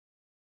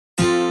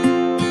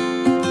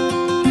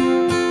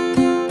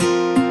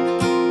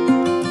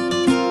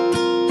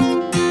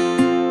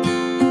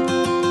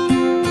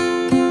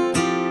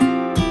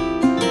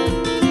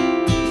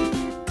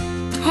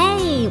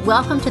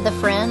Welcome to the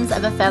Friends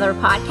of a Feather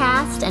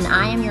podcast, and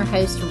I am your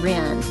host,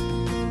 Ren.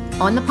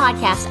 On the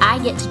podcast, I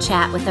get to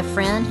chat with a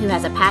friend who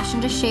has a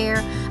passion to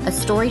share, a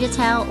story to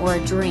tell, or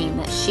a dream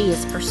that she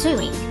is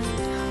pursuing.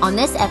 On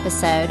this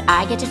episode,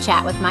 I get to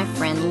chat with my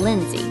friend,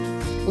 Lindsay.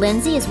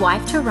 Lindsay is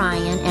wife to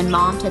Ryan and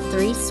mom to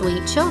 3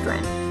 sweet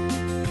children.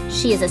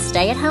 She is a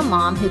stay-at-home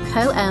mom who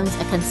co-owns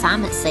a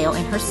consignment sale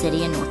in her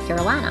city in North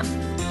Carolina.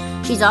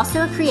 She's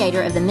also a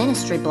creator of the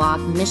ministry blog,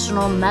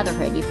 Missional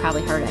Motherhood. You've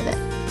probably heard of it.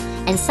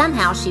 And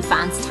somehow she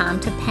finds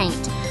time to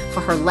paint for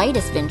her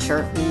latest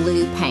venture,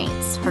 Lou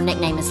Paints. Her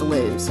nickname is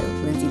Lou, so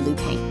Lindsay Lou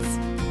Paints.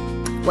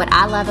 What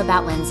I love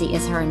about Lindsay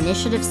is her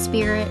initiative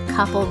spirit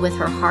coupled with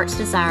her heart's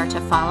desire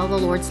to follow the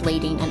Lord's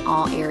leading in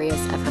all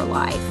areas of her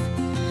life.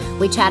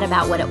 We chat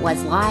about what it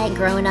was like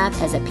growing up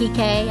as a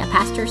PK, a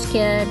pastor's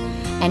kid,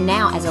 and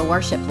now as a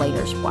worship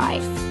leader's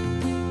wife.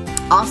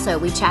 Also,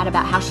 we chat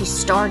about how she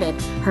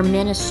started her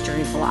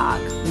ministry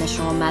blog,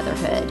 Missional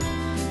Motherhood.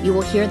 You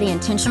will hear the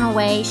intentional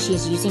way she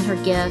is using her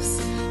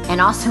gifts,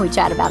 and also we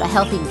chat about a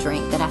healthy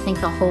drink that I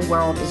think the whole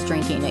world is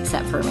drinking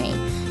except for me.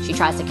 She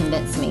tries to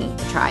convince me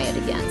to try it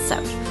again. So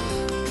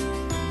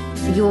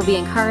you will be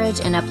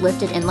encouraged and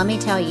uplifted, and let me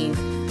tell you,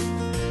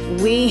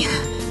 we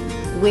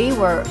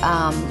were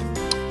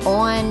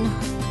on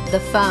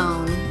the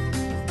phone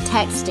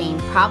texting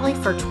probably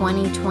for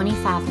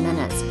 20-25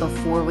 minutes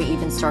before we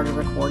even started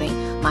recording.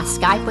 My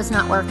Skype was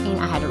not working.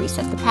 I had to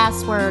reset the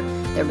password.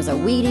 There was a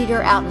weed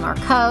eater out in our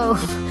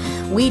cove.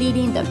 Weed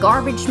eating, the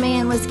garbage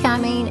man was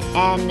coming,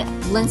 and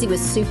Lindsay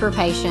was super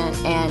patient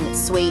and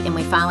sweet, and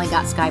we finally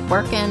got Skype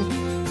working.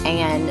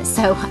 And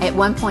so at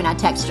one point I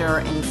texted her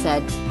and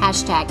said,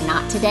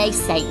 #not today,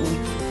 Satan,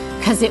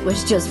 because it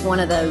was just one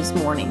of those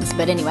mornings.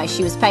 But anyway,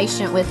 she was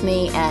patient with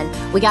me and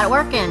we got it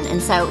working.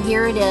 And so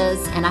here it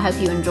is, and I hope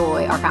you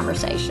enjoy our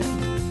conversation.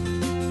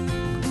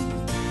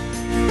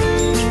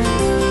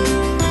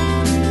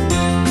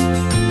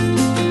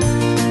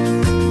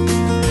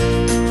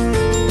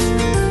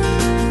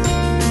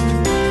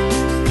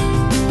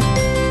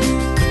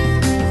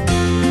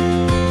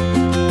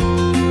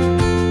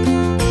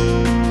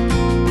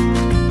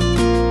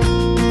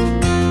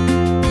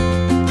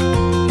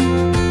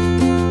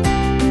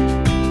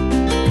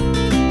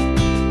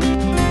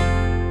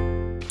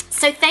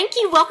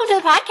 Welcome to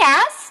the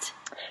podcast.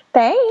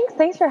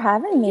 Thanks for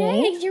having me.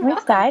 Yay, you're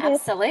welcome. Excited.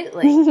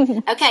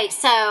 Absolutely. Okay,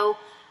 so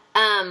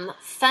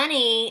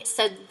funny.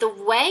 So the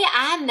way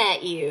I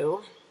met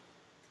you,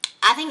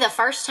 I think the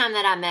first time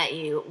that I met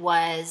you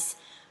was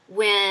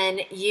when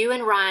you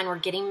and Ryan were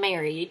getting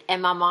married,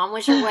 and my mom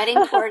was your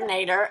wedding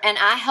coordinator, and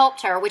I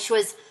helped her, which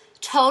was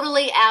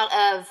totally out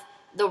of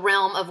the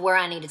realm of where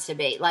I needed to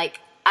be.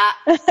 Like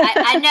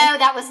I know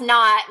that was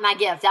not my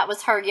gift. That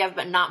was her gift,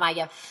 but not my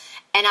gift.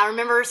 And I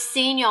remember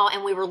seeing y'all,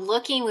 and we were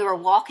walking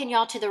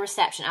y'all to the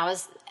reception. I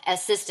was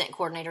assistant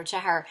coordinator to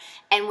her,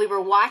 and we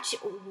were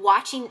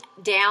watching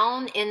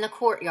down in the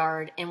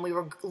courtyard, and we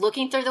were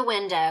looking through the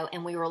window,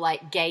 and we were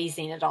like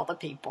gazing at all the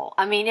people.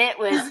 I mean, it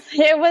was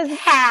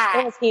packed.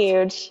 It was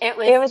huge. It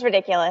was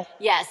ridiculous.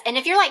 Yes. And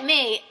if you're like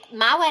me,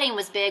 my wedding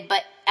was big,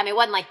 but I mean, it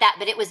wasn't like that,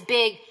 but it was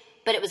big,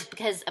 but it was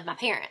because of my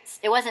parents.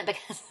 It wasn't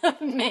because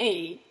of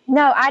me.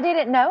 No, I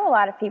didn't know a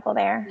lot of people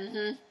there.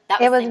 Mm-hmm.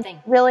 That was the same thing.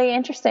 Really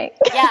interesting.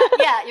 Yeah.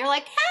 You're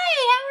like,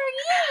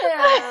 hey,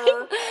 how are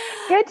you?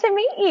 Good to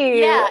meet you.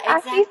 Yeah,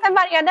 exactly. I see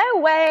somebody I know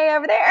way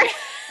over there.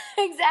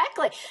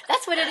 Exactly.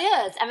 That's what it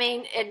is. I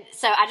mean,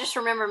 so I just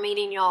remember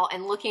meeting y'all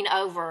and looking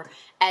over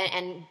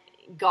and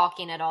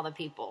gawking at all the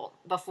people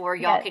before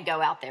y'all could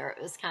go out there.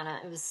 It was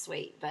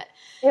sweet. But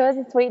it was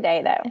a sweet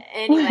day, though.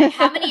 Anyway,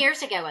 how many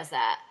years ago was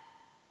that?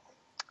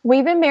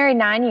 We've been married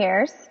 9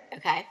 years.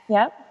 Okay.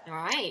 Yep. All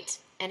right.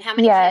 And how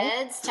many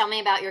kids? Tell me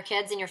about your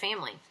kids and your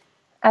family.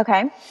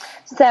 Okay.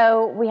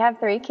 So we have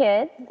 3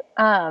 kids.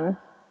 Let's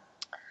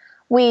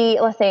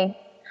see.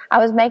 I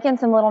was making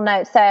some little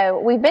notes. So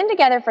we've been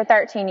together for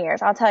 13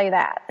 years. I'll tell you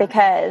that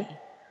because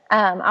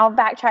I'll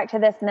backtrack to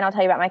this and then I'll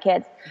tell you about my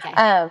kids.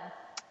 Okay.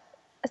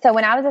 So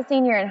when I was a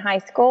senior in high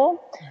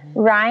school,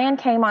 Ryan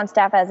came on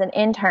staff as an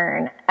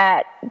intern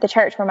at the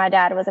church where my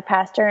dad was a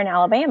pastor in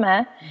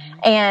Alabama.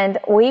 And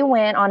we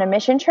went on a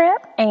mission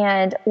trip,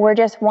 and we're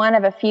just one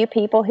of a few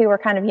people who were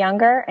kind of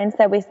younger. And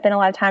so we spent a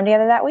lot of time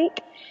together that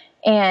week.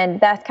 And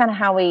that's kind of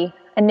how we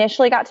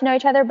initially got to know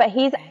each other. But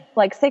he's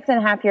like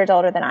 6.5 years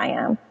older than I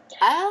am.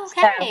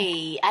 Okay. So,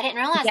 I didn't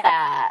realize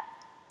that.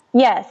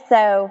 Yes.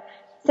 So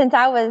since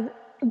I was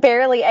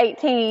barely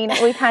 18,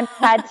 we kind of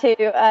had to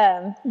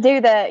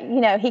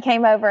he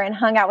came over and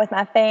hung out with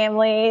my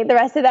family the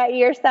rest of that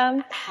year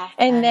some.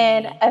 And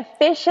then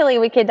officially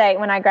we could date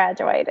when I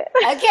graduated.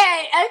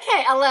 Okay,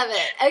 I love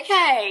it.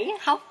 Okay,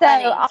 how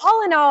funny. So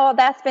all in all,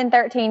 that's been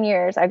 13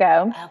 years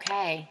ago.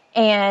 Okay.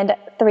 And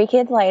 3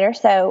 kids later.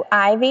 So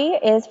Ivy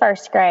is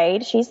first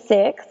grade. She's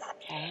 6.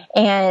 Okay.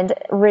 And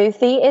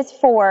Ruthie is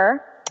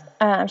 4.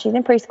 She's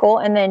in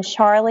preschool. And then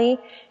Charlie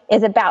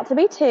is about to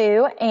be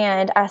 2,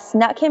 and I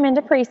snuck him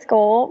into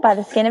preschool by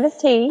the skin of his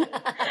teeth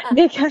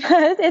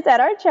because it's at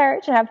our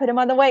church, and I put him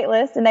on the wait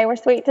list, and they were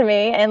sweet to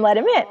me and let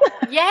him in.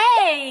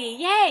 Yay!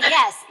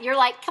 Yes. You're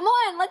like, come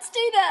on, let's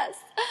do this.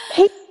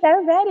 He's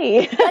so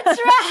ready. That's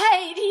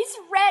right. He's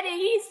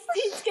ready.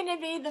 He's going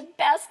to be the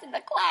best in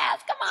the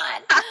class. Come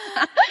on.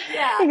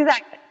 Yeah.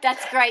 Exactly.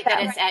 That's great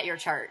that it's at your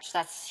church.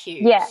 That's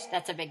huge. Yeah.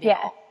 That's a big deal.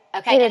 Yeah.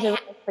 Okay. It is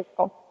really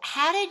cool.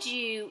 How did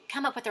you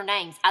come up with their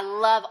names? I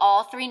love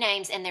all 3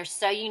 names, and they're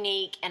so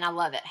unique, and I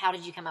love it. How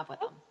did you come up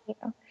with them?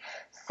 Yeah.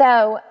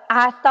 So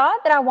I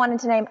thought that I wanted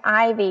to name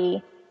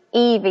Ivy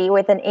Evie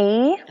with an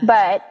E,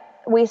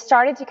 but we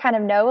started to kind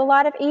of know a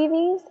lot of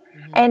Evies.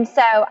 And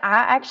so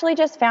I actually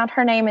just found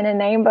her name in a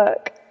name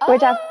book,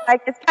 which I feel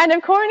like is kind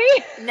of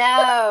corny.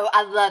 No,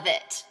 I love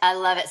it. I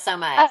love it so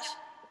much.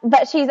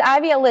 But she's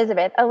Ivy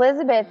Elizabeth.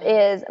 Elizabeth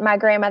is my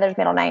grandmother's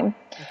middle name.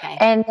 Okay.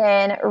 And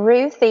then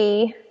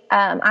Ruthie,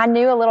 I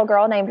knew a little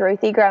girl named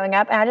Ruthie growing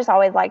up, and I just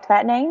always liked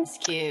that name. It's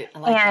cute. I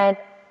like And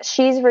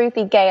she's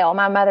Ruthie Gale.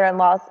 My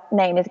mother-in-law's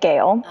name is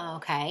Gail. Oh,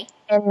 okay.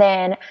 And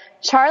then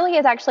Charlie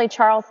is actually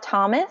Charles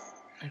Thomas.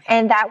 Okay.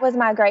 And that was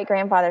my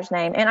great-grandfather's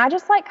name. And I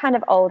just like kind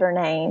of older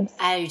names.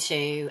 I do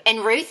too. And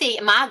Ruthie,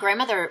 my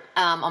grandmother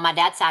on my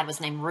dad's side was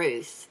named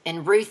Ruth.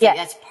 And Ruthie,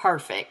 that's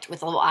perfect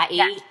with a little I-E.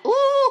 Yeah.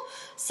 Ooh,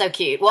 so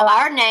cute. Well,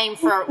 our name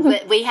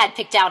we had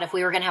picked out if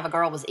we were going to have a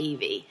girl was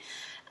Evie.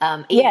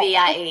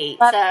 E-V-I-E.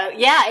 So,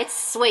 yeah,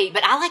 it's sweet.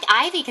 But I like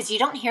Ivy because you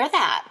don't hear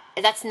that.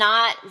 That's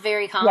not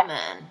very common.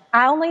 Yeah.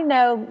 I only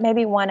know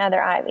maybe one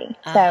other Ivy.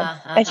 So,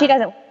 and she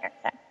doesn't wear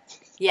it.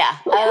 Yeah.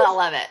 I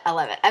love it. I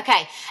love it.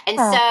 Okay. And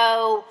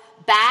so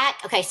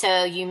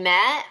you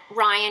met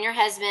Ryan, your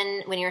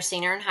husband, when you were a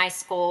senior in high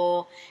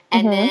school.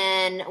 And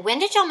then when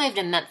did y'all move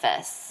to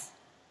Memphis?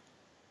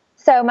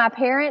 So my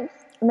parents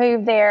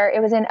moved there. It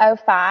was in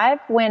 2005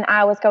 when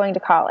I was going to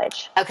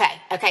college. Okay.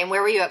 And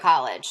where were you at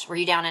college? Were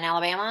you down in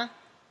Alabama?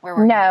 Where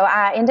were you? No,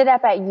 I ended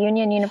up at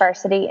Union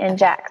University in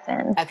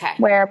Jackson. Okay.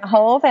 Where my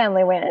whole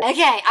family went.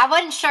 Okay. I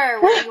wasn't sure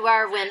where you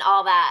were when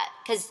all that,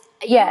 because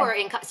you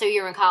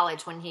were in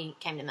college when he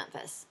came to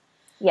Memphis.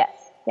 Yes.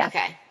 Yeah.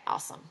 Okay.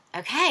 Awesome.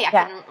 Okay. I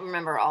can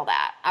remember all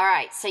that. All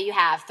right. So you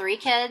have 3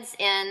 kids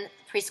in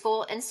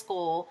preschool and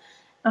school,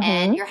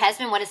 and your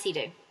husband, what does he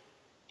do?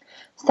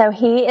 So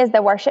he is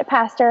the worship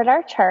pastor at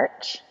our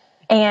church.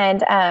 And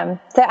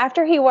so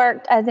after he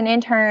worked as an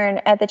intern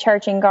at the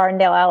church in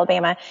Gardendale,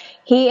 Alabama,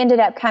 he ended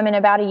up coming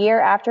about a year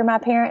after my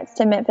parents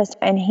to Memphis,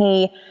 and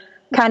he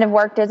kind of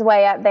worked his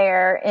way up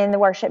there in the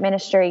worship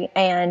ministry.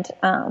 And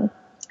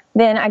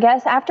then I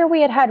guess after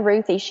we had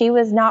Ruthie, she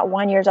was not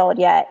 1 year old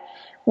yet,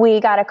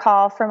 we got a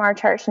call from our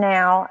church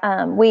now.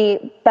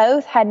 We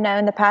both had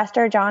known the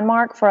pastor, John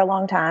Mark, for a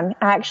long time.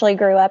 I actually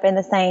grew up in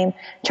the same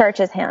church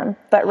as him,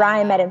 but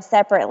Ryan met him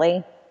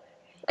separately.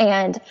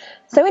 And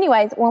so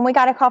anyways, when we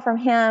got a call from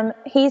him,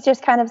 he's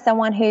just kind of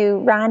someone who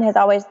Ryan has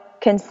always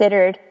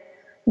considered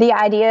the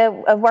idea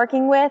of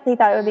working with. He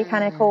thought it would be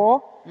kind of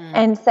cool.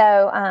 And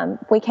so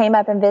we came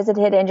up and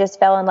visited and just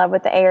fell in love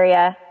with the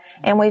area.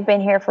 And we've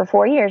been here for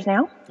 4 years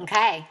now.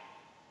 Okay.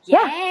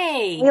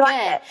 Yay. We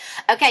like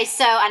it. Okay,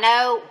 so I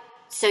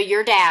know,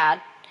 your dad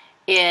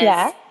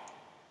is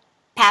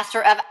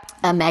pastor of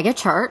a mega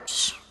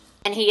church,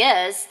 and he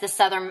is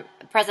the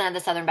president of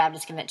the Southern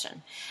Baptist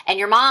Convention. And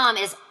your mom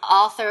is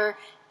author,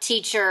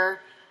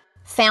 teacher,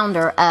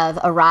 founder of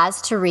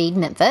Arise to Read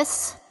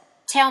Memphis.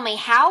 Tell me,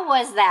 how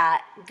was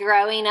that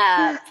growing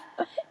up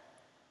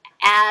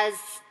as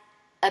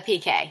a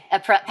PK, a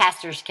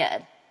pastor's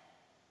kid?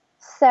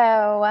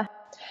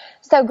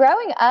 So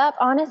growing up,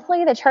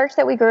 honestly, the church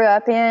that we grew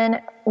up in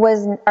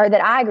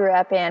that I grew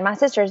up in, my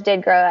sisters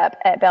did grow up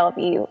at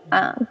Bellevue,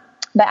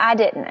 but I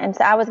didn't. And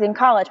so I was in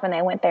college when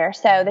they went there.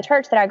 So the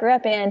church that I grew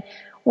up in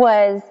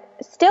was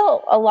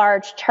still a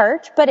large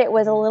church, but it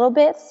was a little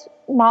bit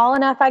small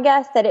enough, I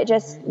guess, that it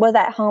just was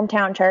that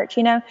hometown church,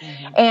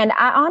 And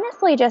I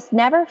honestly just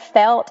never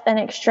felt an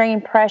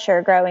extreme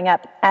pressure growing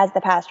up as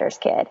the pastor's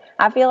kid.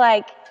 I feel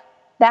like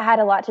that had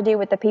a lot to do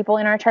with the people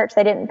in our church.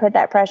 They didn't put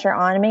that pressure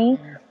on me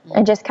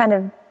and just kind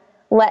of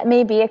let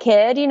me be a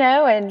kid,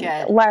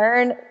 and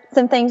learn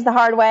some things the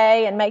hard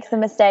way and make some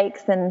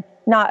mistakes and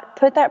not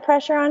put that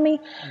pressure on me.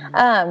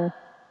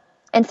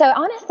 And so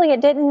honestly,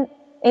 it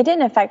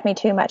didn't affect me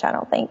too much, I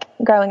don't think,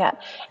 growing up.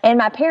 And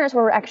my parents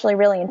were actually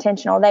really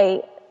intentional.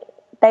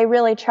 They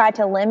really tried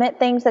to limit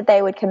things that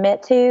they would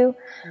commit to,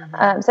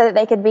 so that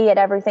they could be at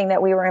everything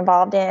that we were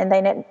involved in.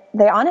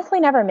 They honestly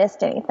never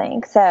missed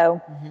anything.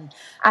 So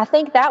I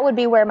think that would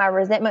be where my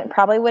resentment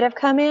probably would have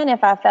come in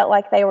if I felt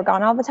like they were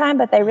gone all the time,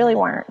 but they really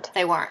weren't.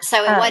 They weren't.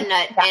 So it wasn't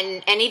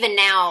and even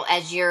now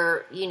as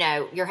your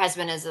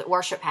husband is a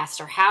worship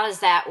pastor, how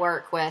does that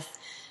work with,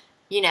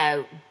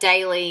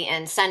 daily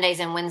and Sundays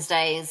and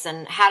Wednesdays,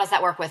 and how does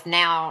that work with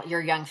now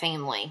your young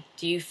family?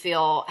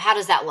 How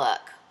does that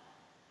look?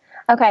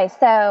 Okay,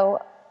 so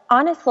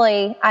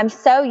honestly, I'm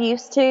so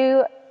used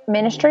to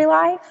ministry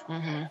life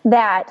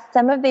that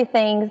some of the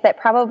things that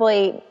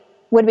probably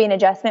would be an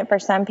adjustment for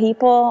some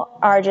people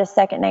are just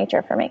second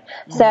nature for me.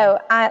 So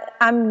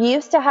I'm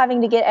used to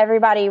having to get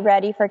everybody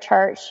ready for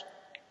church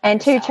and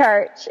to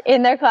church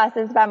in their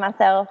classes by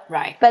myself.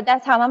 Right. But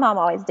that's how my mom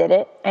always did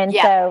it. And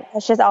so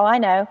that's just all I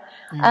know.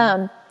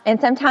 And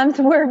sometimes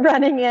we're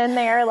running in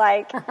there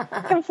like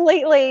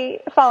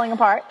completely falling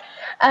apart.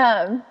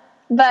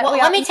 But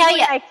let me tell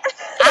you, I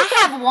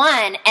have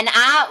one, and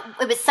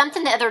it was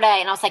something the other day,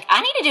 and I was like, I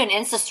need to do an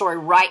Insta story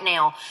right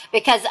now,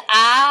 because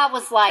I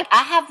was like,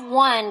 I have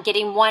one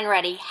getting one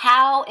ready.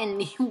 How in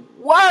the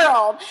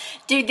world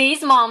do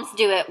these moms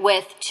do it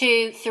with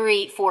 2,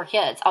 3, 4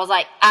 kids? I was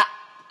like,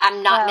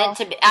 I'm not meant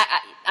to be.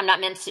 I'm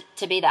not meant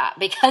to be that,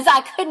 because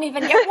I couldn't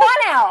even get one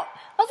out.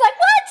 I was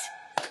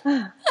like,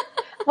 what?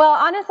 Well,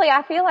 honestly,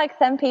 I feel like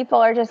some people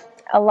are just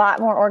a lot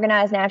more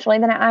organized naturally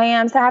than I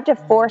am, so I have to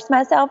force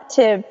myself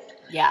to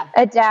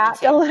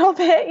adapt a little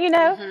bit,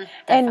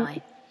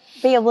 and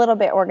be a little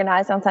bit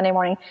organized on Sunday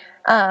morning.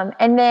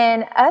 And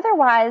then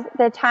otherwise,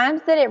 the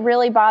times that it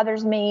really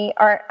bothers me,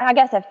 or I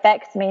guess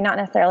affects me, not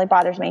necessarily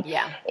bothers me,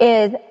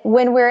 is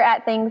when we're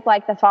at things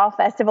like the fall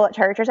festival at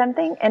church or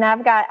something, and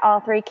I've got all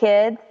 3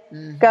 kids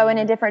going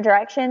in different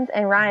directions,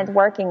 and Ryan's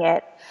working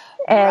it.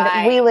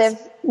 And we live,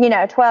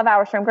 12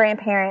 hours from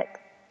grandparents,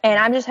 and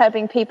I'm just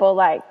hoping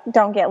people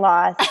don't get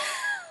lost.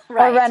 Or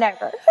run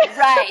over.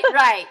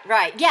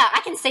 Right. Yeah,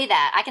 I can see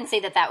that. I can see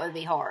that would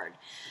be hard.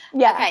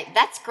 Yeah. Okay,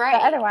 that's great.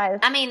 But otherwise,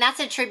 I mean,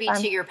 that's a tribute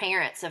to your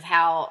parents of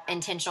how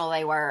intentional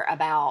they were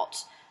about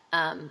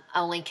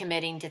only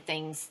committing to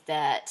things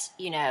that,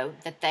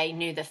 that they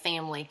knew the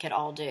family could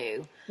all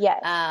do.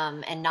 Yes.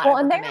 And not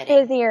and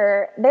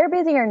they're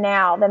busier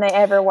now than they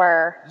ever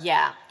were.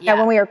 Yeah.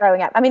 When we were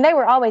growing up. I mean, they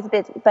were always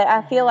busy, but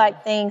I feel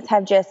like things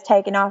have just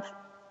taken off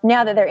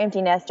now that they're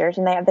empty nesters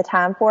and they have the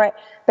time for it.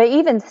 But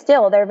even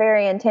still, they're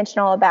very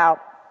intentional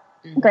about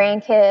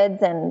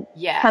grandkids and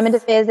coming to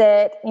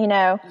visit,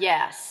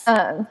 Yes.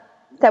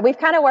 So we've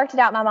kind of worked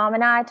it out, my mom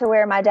and I, to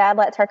where my dad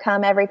lets her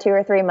come every 2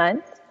 or 3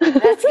 months.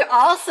 That's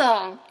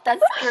awesome.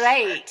 That's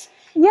great.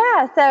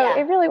 Yeah. So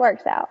it really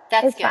works out.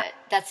 That's good.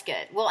 That's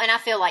good. Well, and I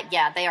feel like,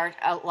 they are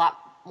a lot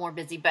more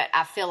busy, but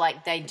I feel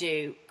like they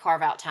do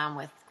carve out time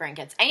with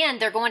grandkids. And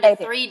they're going to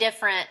 4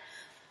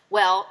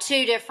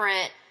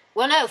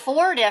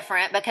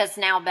 different, because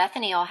now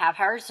Bethany will have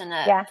hers in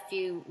a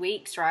few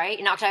weeks, right?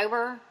 In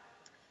October?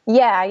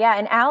 Yeah.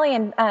 And Allie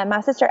and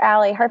my sister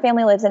Allie, her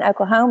family lives in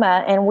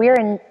Oklahoma, and we're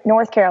in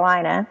North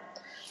Carolina.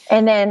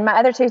 And then my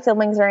other 2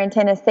 siblings are in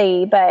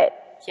Tennessee, but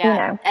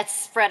that's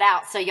spread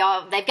out. So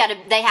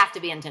they have to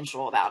be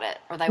intentional about it,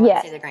 or they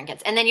wouldn't see the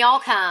grandkids. And then y'all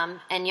come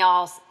and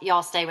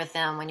y'all stay with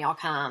them when y'all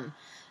come.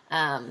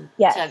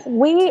 Yes,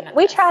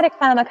 we try to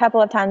come a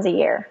couple of times a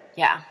year.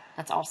 Yeah,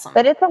 that's awesome.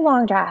 But it's a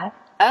long drive.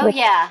 Oh,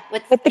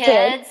 with the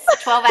kids.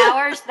 12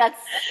 hours.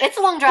 It's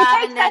a long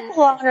drive. And then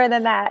longer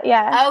than that.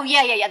 Yeah. Oh,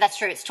 yeah. That's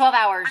true. It's 12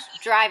 hours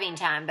driving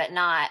time, but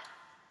not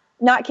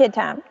kid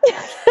time.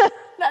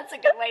 That's a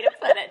good way to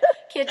put it.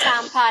 Kid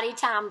time, potty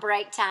time,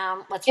 break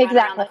time. Let's run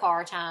around the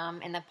car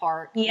time in the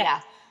park.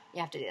 Yeah. You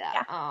have to do that.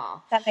 Yeah.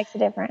 Oh, that makes a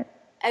difference.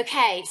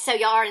 Okay. So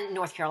y'all are in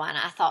North Carolina.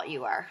 I thought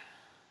you were.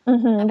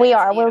 Mm-hmm. We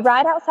are. We're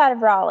right outside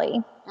of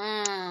Raleigh.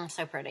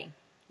 So pretty.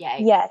 Yay.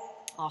 Yes.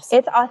 Awesome.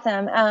 It's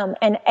awesome.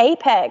 And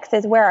Apex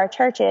is where our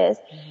church is.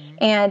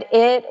 And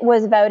it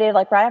was voted,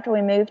 right after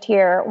we moved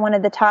here, one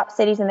of the top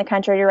cities in the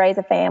country to raise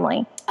a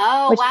family.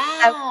 Oh,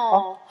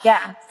 wow.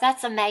 Yeah.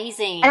 That's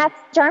amazing. And that's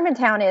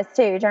Germantown is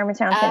too.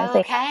 Germantown, Tennessee.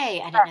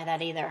 Okay. I didn't know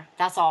that either.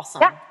 That's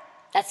awesome. Yeah.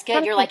 That's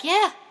good. You're like,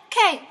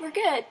 okay, we're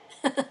good.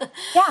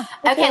 Yeah.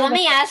 Okay, let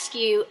me ask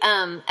you,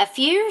 a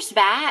few years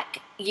back,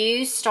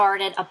 you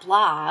started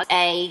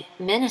a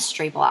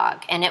ministry blog,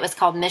 and it was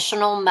called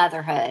Missional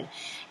Motherhood.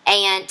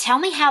 And tell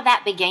me how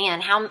that began,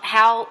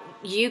 how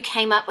you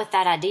came up with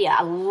that idea.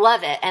 I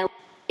love it. And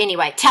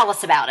anyway, tell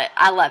us about it.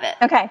 I love it.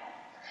 Okay.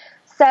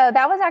 So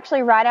that was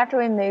actually right after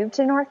we moved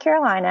to North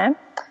Carolina,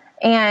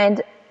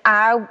 and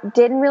I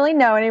didn't really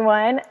know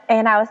anyone,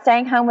 and I was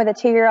staying home with a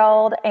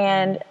 2-year-old,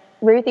 and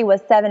Ruthie was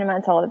 7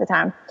 months old at the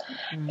time.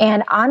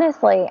 And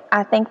honestly,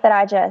 I think that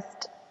I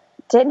just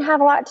didn't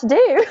have a lot to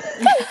do.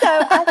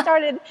 So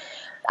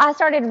I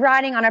started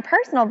writing on a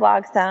personal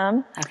blog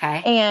some.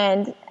 Okay.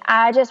 And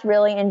I just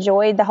really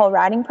enjoyed the whole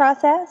writing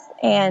process.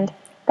 And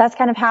that's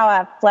kind of how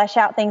I flesh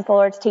out things the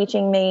Lord's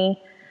teaching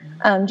me,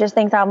 just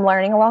things I'm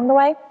learning along the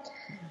way.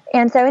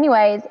 And so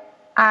anyways,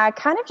 I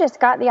kind of just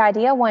got the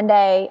idea one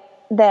day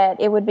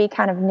that it would be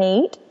kind of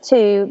neat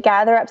to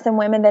gather up some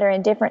women that are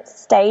in different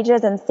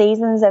stages and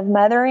seasons of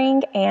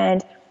mothering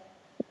and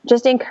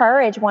just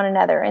encourage one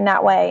another in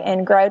that way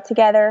and grow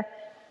together.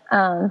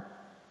 And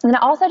I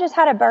also just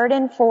had a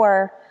burden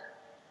for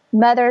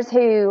mothers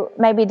who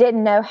maybe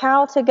didn't know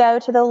how to go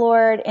to the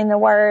Lord in the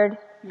Word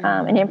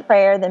and in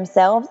prayer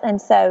themselves.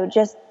 And so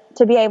just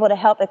to be able to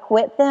help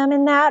equip them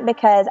in that,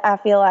 because I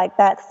feel like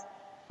that's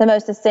the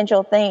most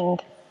essential thing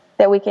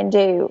that we can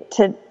do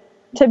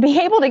to be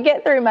able to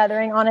get through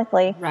mothering,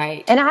 honestly.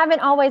 Right. And I haven't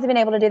always been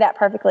able to do that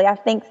perfectly. I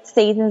think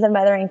seasons of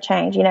mothering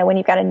change. When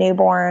you've got a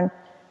newborn,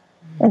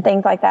 and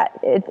things like that.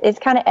 It's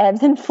kind of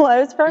ebbs and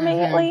flows for me,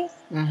 at least.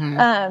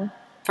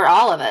 For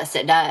all of us,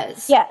 it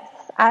does. Yes.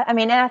 I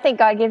mean, and I think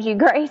God gives you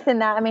grace in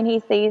that. I mean,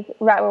 he sees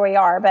right where we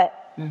are. But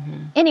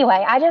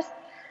anyway, I just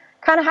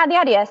kind of had the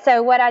idea.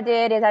 So what I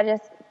did is I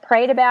just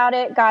prayed about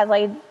it. God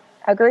laid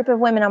a group of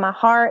women on my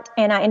heart,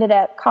 and I ended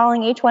up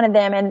calling each one of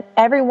them, and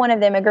every one of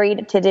them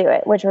agreed to do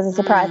it, which was a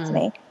surprise to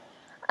me.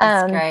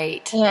 That's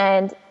great.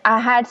 And I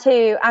had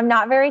to, I'm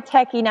not very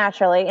techie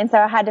naturally, and so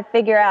I had to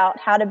figure out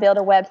how to build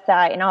a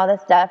website and all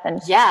this stuff.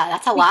 And yeah,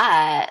 that's a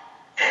lot.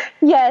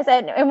 Yes,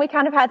 and we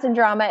kind of had some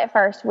drama at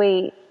first.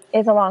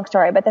 It's a long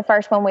story, but the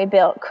first one we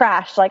built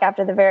crashed like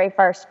after the very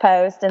first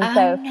post,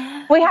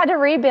 and we had to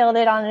rebuild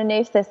it on a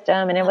new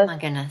system, and it was, oh my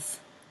goodness.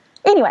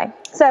 Anyway,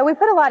 so we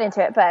put a lot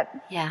into it, but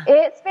yeah,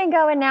 it's been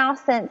going now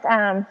since,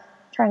 trying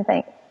to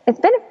think, it's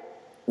been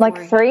like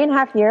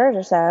 3.5 years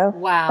or so.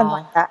 Wow. Something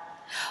like that.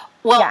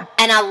 Well, yeah.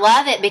 And I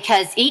love it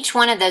because each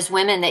one of those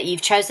women that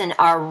you've chosen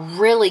are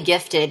really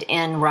gifted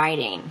in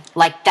writing.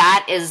 Like,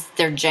 that is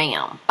their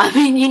jam. I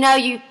mean, you know,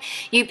 you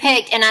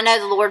picked, and I know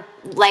the Lord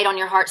laid on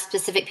your heart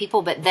specific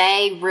people, but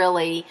they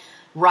really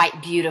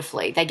write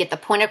beautifully. They get the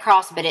point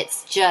across, but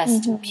it's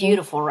just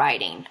beautiful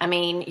writing. I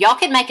mean, y'all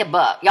could make a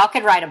book. Y'all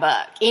could write a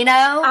book, you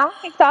know?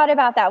 I thought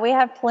about that. We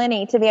have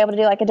plenty to be able to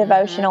do like a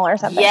devotional or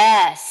something.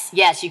 Yes,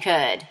 you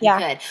could. You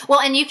could. Well,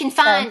 and you can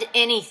find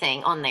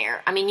anything on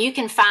there. I mean, you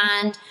can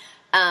find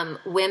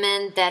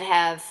women that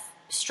have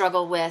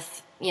struggled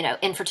with, you know,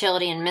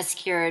 infertility and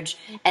miscarriage,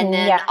 and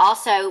then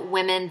also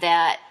women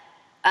that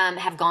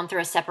have gone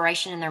through a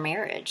separation in their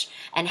marriage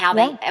and how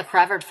they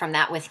recovered from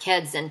that with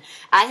kids. And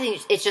I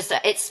think it's just,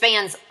 it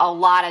spans a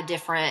lot of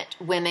different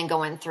women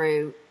going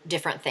through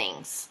different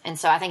things. And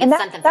so I think it's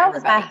something for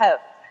everybody. That was my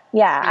hope.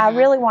 Yeah. I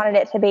really wanted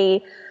it to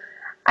be,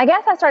 I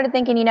guess I started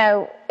thinking, you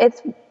know,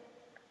 it's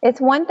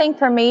one thing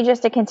for me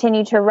just to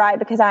continue to write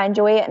because I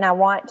enjoy it and I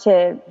want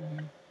to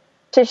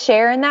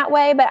share in that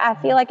way. But I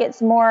feel like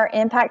it's more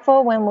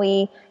impactful when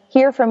we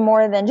hear from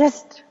more than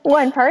just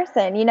one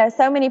person. You know,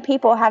 so many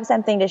people have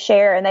something to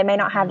share and they may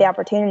not have the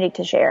opportunity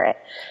to share it.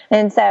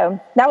 And so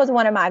that was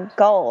one of my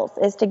goals,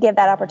 is to give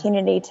that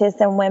opportunity to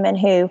some women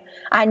who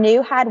I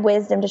knew had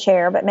wisdom to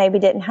share, but maybe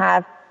didn't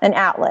have an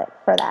outlet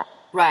for that.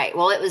 Right.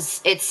 Well,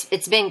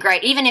 it's been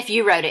great. Even if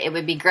you wrote it, it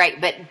would be great.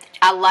 But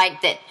I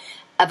like that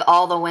of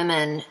all the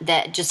women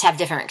that just have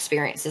different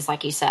experiences,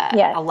 like you said.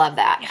 Yes. I love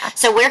that. Yeah.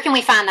 So where can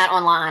we find that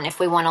online if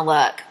we want to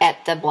look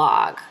at the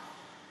blog?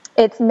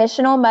 It's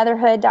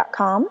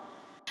missionalmotherhood.com.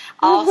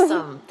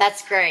 Awesome.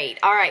 That's great.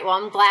 All right. Well,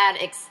 I'm glad.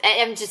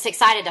 I'm just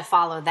excited to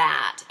follow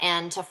that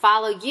and to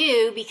follow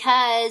you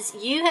because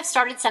you have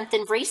started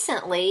something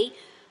recently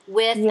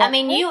with, I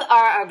mean, you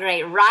are a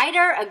great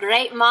writer, a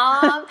great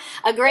mom,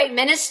 a great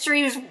minister.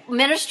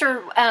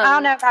 I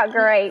don't know about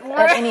great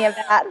at any of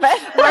that, but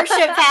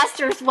worship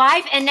pastor's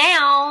wife. And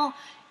now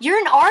you're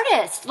an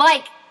artist.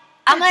 Like,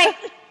 I'm like,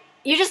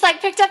 you just like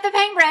picked up the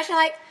paintbrush and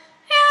like,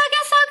 yeah, I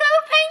guess I'll go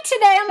paint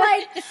today. I'm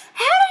like,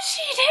 how does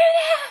she do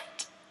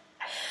that?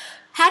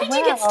 How did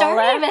you get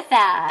started with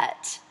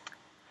that?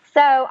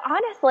 So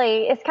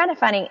honestly, it's kind of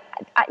funny.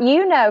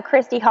 You know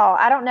Christy Hall.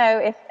 I don't know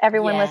if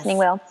everyone listening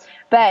will,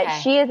 but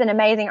she is an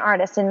amazing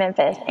artist in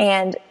Memphis,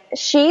 and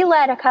she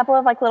led a couple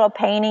of like little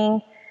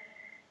painting.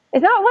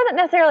 It wasn't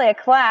necessarily a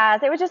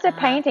class. It was just a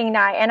painting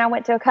night, and I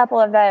went to a couple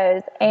of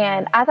those,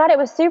 and I thought it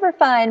was super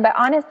fun. But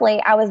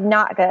honestly, I was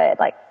not good.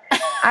 Like,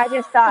 I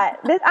just thought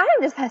I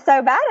am just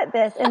so bad at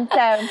this, and so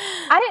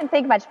I didn't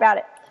think much about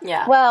it.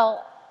 Yeah.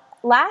 Well,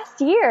 last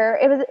year,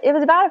 it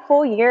was about a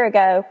full year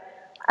ago.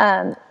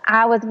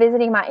 I was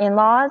visiting my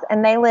in-laws,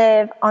 and they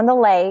live on the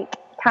lake,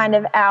 kind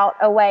of out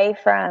away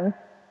from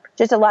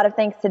just a lot of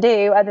things to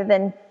do other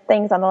than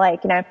things on the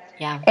lake, you know.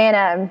 Yeah.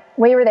 And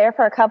we were there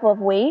for a couple of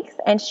weeks,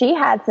 and she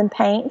had some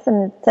paints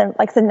and some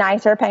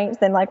nicer paints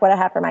than like what I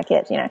have for my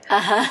kids, you know.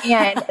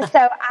 And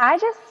so I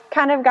just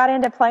kind of got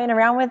into playing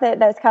around with it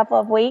those couple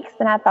of weeks,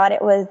 and I thought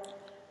it was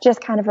just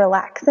kind of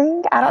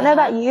relaxing. I don't know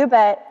about you,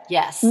 but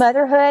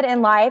motherhood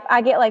and life,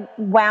 I get like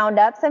wound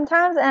up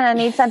sometimes, and I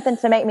need something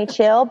to make me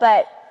chill.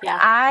 But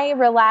I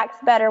relax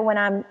better when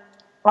I'm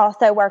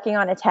also working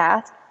on a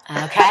task.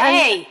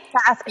 Okay.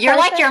 You're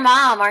like your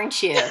mom,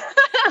 aren't you?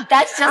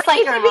 That's just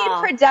like your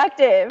mom. Be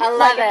productive. I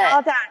love it.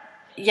 All the time.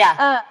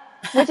 Yeah.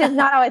 Which is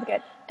not always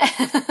good.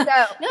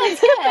 So, no, it's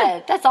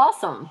good. That's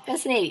awesome.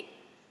 That's neat.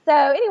 So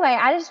anyway,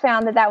 I just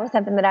found that was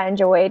something that I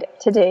enjoyed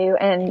to do,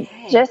 and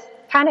just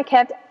kind of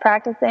kept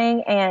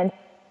practicing and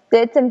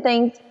did some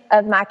things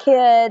of my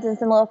kids and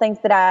some little things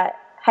that I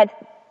had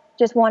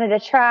just wanted to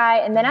try.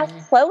 And then I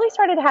slowly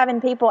started having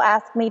people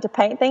ask me to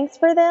paint things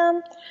for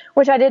them,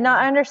 which I did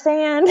not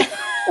understand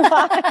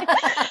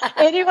why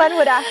anyone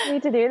would ask me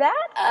to do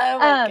that. Oh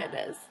my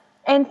goodness.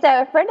 And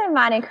so a friend of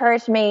mine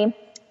encouraged me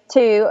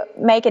to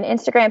make an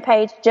Instagram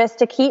page just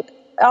to keep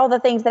all the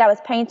things that I was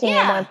painting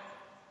in one.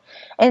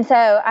 And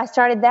so I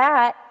started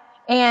that,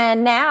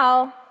 and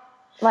now,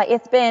 like,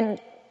 it's been,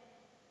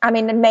 I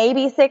mean,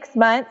 maybe 6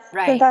 months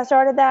since I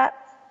started that.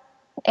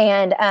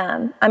 And,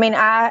 I mean,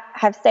 I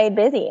have stayed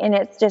busy, and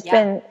it's just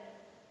been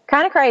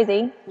kind of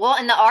crazy. Well,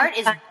 and the art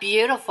is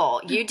beautiful.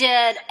 You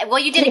did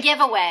a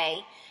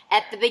giveaway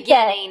at the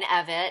beginning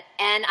of it,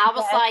 and I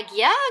was like,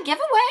 yeah,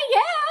 giveaway,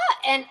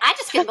 yeah. And I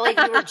just couldn't believe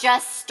you were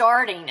just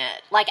starting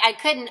it. Like,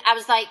 I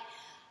was like,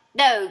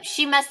 no,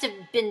 she must have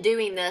been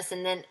doing this.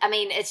 And then, I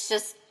mean, it's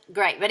just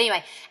great. But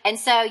anyway, and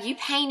so you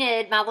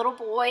painted my little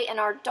boy and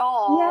our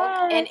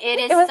dog, and it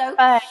is so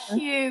fun.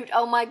 Cute.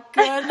 Oh my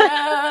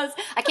goodness.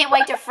 I can't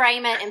wait to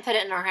frame it and put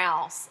it in our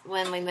house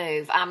when we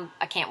move.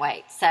 I can't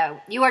wait. So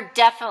you are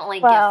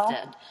definitely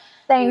gifted.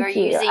 Thank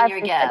you. You are using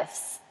your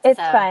gifts. It's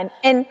fun.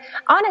 And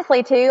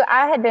honestly, too,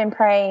 I had been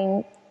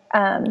praying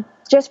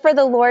just for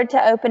the Lord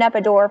to open up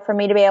a door for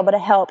me to be able to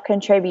help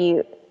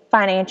contribute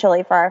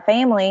financially for our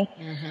family.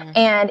 Mm-hmm.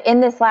 And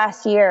in this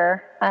last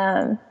year,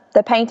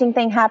 the painting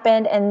thing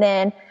happened. And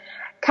then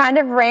kind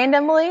of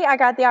randomly, I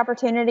got the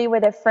opportunity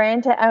with a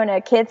friend to own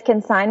a kids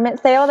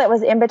consignment sale that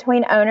was in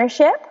between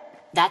ownership.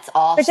 That's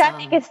awesome. Which I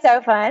think is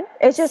so fun.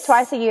 It's just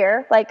twice a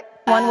year, like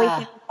 1 week in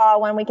the fall,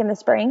 1 week in the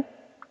spring.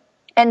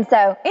 And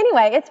so,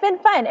 anyway, it's been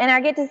fun, and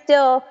I get to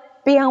still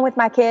be home with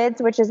my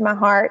kids, which is my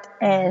heart.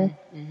 And,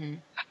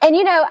 and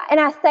you know, and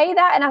I say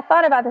that, and I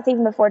thought about this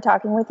even before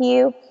talking with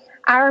you.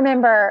 I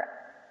remember,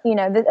 you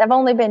know, I've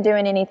only been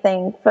doing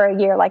anything for a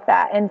year like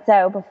that. And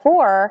so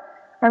before,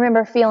 I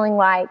remember feeling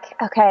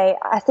like, okay,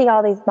 I see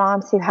all these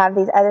moms who have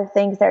these other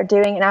things they're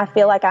doing, and I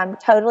feel like I'm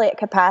totally at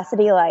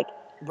capacity, like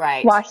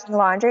washing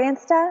laundry and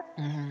stuff.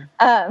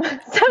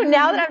 So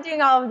now that I'm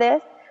doing all of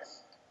this,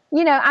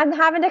 you know, I'm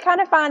having to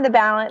kind of find the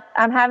balance.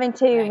 I'm having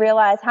to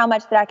realize how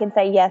much that I can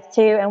say yes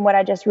to and what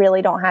I just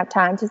really don't have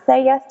time to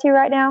say yes to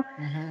right now.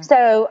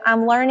 So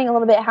I'm learning a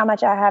little bit how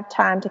much I have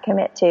time to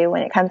commit to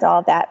when it comes to all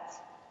of that.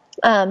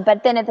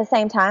 But then at the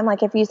same time,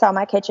 like if you saw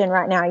my kitchen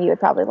right now, you would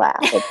probably laugh.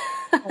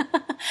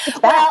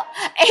 It's well,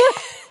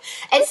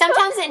 and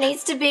sometimes it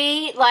needs to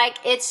be like,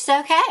 it's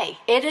okay.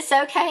 It is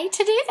okay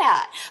to do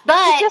that. But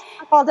it's just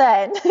all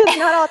done. It's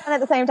not all done at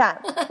the same time.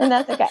 And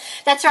that's okay.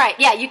 That's right.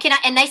 Yeah, you can.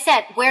 And they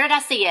said, where did I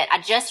see it? I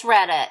just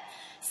read it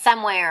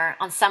somewhere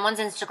on someone's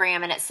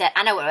Instagram, and it said,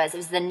 I know what it was. It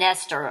was the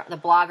Nester, the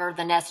blogger,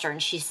 the Nester.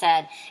 And she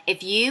said,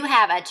 if you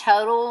have a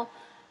total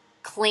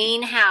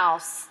clean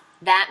house,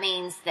 that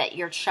means that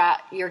your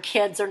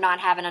kids are not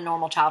having a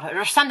normal childhood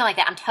or something like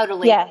that. I'm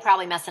totally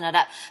probably messing it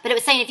up. But it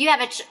was saying if you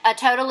have a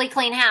totally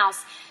clean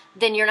house,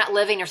 then you're not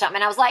living or something.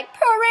 And I was like,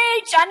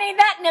 preach, I need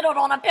that niddled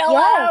on a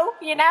pillow,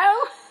 you know?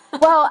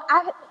 Well,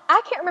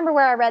 I can't remember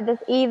where I read this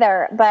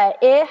either, but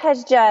it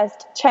has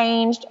just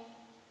changed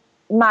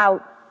my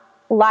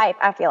life,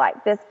 I feel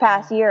like, this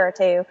past year or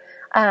two.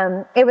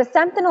 It was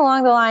something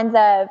along the lines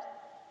of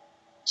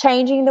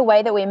changing the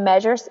way that we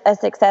measure a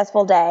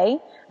successful day,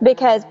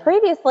 because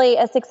previously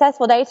a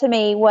successful day to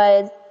me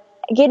was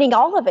getting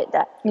all of it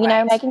done, you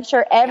know, making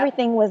sure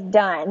everything was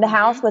done. The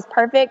house was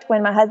perfect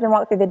when my husband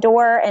walked through the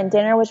door and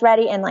dinner was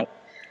ready and like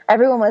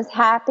everyone was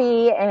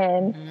happy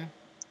and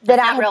that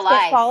I had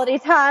spent quality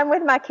time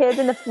with my kids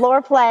in the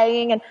floor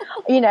playing and,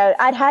 you know,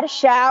 I'd had a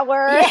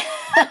shower.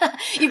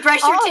 You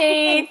brushed your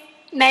teeth,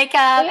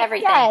 makeup,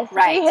 everything. Yes,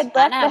 we had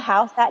left the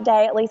house that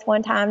day at least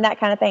one time, that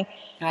kind of thing.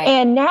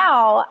 And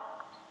now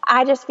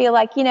I just feel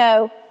like, you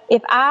know,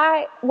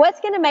 what's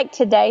going to make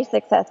today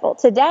successful?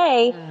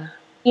 Today,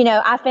 you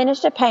know, I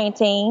finished a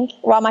painting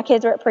while my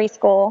kids were at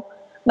preschool.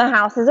 My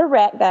house is a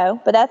wreck though,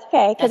 but that's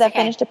okay because I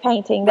finished a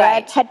painting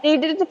that I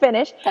needed to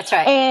finish. That's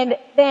right. And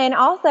then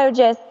also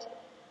just,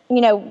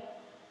 you know,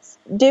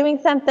 doing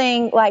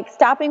something like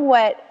stopping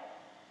what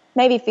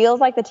maybe feels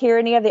like the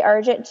tyranny of the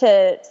urgent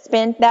to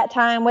spend that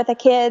time with a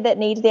kid that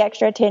needs the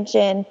extra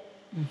attention,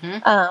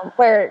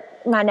 where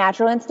my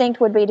natural instinct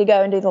would be to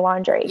go and do the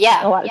laundry.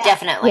 Yeah,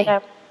 definitely. You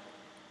know?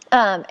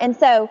 And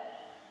so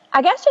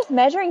I guess just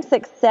measuring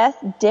success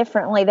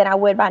differently than I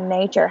would by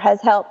nature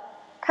has helped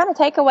kind of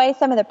take away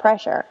some of the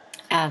pressure.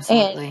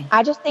 Absolutely. And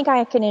I just think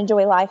I can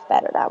enjoy life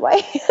better that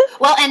way.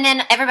 Well, and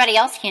then everybody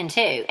else can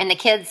too. And the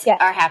kids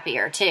are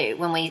happier too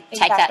when we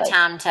take that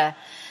time to,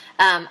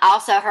 I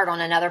also heard on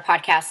another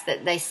podcast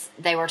that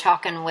they were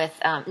talking with,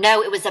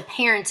 no, it was a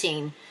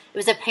parenting. It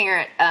was a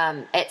parent,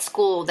 at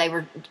school. They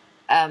were,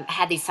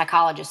 had these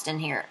psychologists in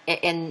here,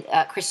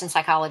 Christian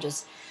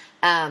psychologists,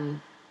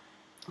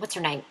 what's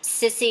her name?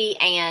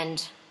 Sissy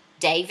and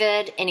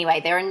David. Anyway,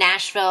 they're in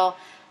Nashville,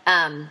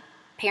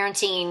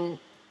 parenting,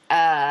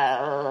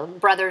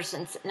 brothers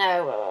and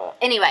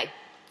anyway,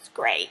 it's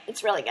great.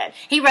 It's really good.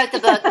 He wrote the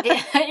book.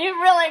 It's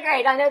really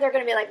great. I know they're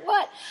going to be like,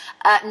 what?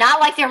 Not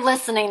like they're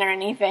listening or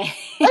anything.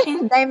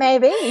 They may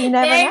be. You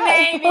never know.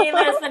 They may be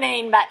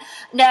listening, but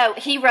no,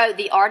 he wrote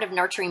The Art of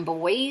Nurturing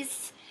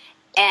Boys.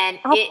 And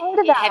have you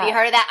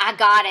heard of that? I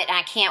got it and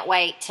I can't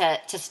wait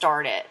to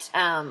start it.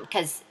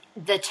 'Cause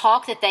the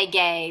talk that they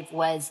gave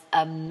was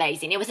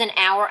amazing. It was an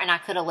hour and I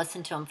could have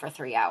listened to them for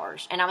 3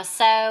 hours. And I was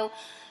so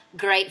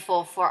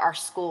grateful for our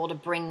school to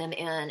bring them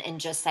in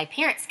and just say,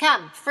 parents,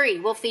 come, free,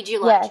 we'll feed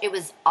you lunch. It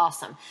was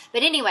awesome.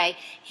 But anyway,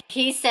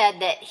 he said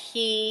that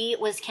he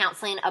was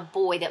counseling a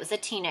boy that was a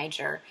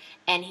teenager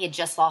and he had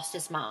just lost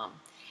his mom.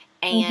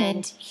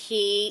 And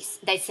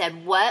they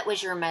said, what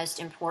was your most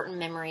important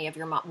memory of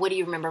your mom? What do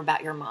you remember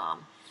about your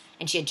mom?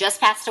 and she had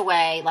just passed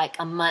away like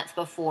a month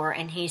before.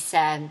 And he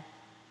said,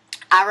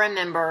 I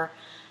remember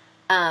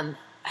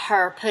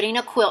her putting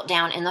a quilt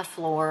down in the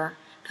floor,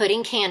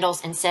 putting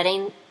candles and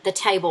setting the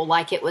table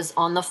like it was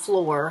on the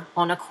floor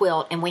on a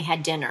quilt, and we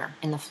had dinner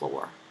in the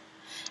floor.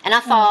 And I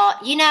thought,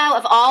 you know,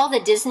 of all the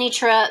Disney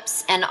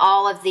trips and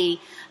all of the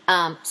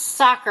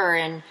soccer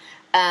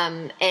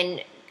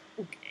and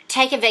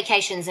taking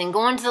vacations and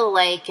going to the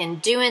lake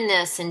and doing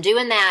this and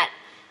doing that,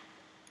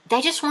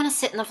 they just want to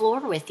sit on the floor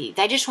with you.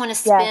 They just want to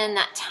spend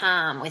that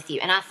time with you.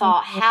 And I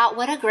thought,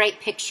 what a great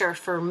picture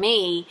for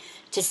me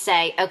to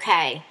say,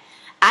 okay,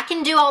 I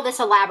can do all this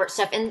elaborate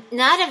stuff, and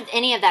none of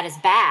any of that is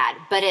bad,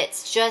 but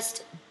it's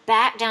just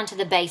back down to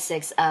the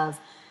basics of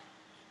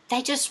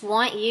they just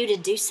want you to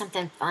do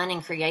something fun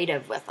and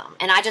creative with them.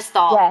 And I just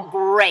thought,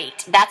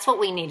 great, that's what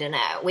we need to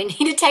know. We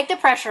need to take the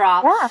pressure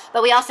off,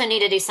 but we also need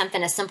to do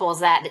something as simple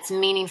as that's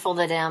meaningful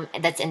to them,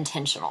 that's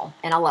intentional.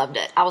 And I loved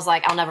it. I was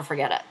like, I'll never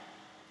forget it.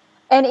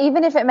 And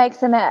even if it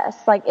makes a mess,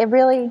 like it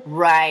really,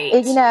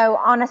 you know,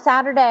 on a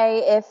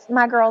Saturday, if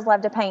my girls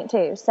love to paint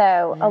too.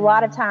 So a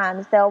lot of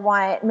times they'll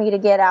want me to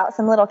get out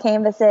some little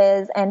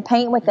canvases and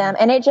paint with them.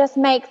 And it just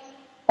makes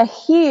a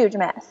huge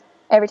mess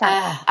every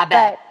time. I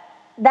bet.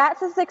 But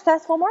that's a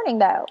successful morning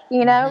though,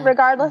 you know,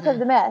 regardless of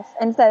the mess.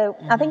 And so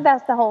I think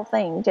that's the whole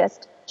thing,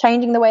 just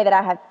changing the way that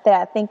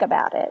I think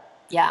about it.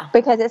 Yeah.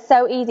 Because it's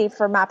so easy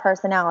for my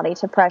personality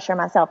to pressure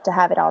myself to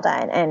have it all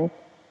done and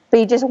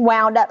be just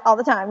wound up all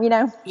the time, you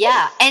know?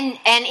 Yeah. And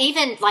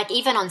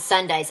even on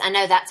Sundays, I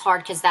know that's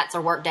hard because that's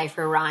a work day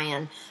for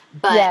Ryan,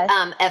 but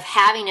of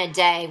having a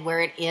day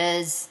where it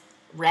is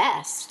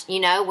rest,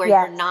 you know, where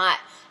you're not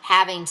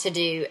having to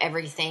do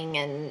everything,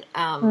 and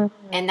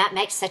that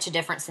makes such a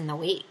difference in the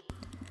week.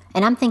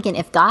 And I'm thinking,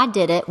 if God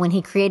did it when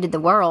he created the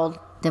world,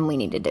 then we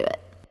need to do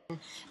it.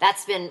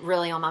 That's been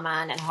really on my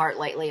mind and heart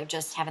lately, of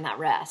just having that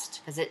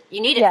rest, because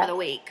you need it for the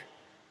week,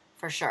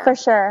 for sure. For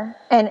sure.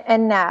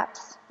 And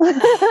naps.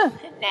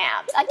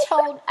 Naps. I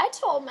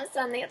told my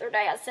son the other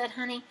day, I said,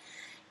 honey,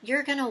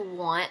 you're going to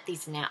want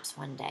these naps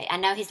one day. I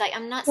know he's like,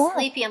 I'm not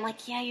sleepy. I'm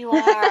like, yeah, you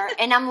are.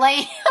 And I'm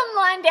lying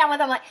down with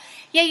him like,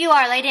 yeah, you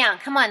are. Lay down.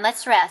 Come on,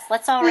 let's rest.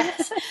 Let's all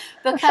rest.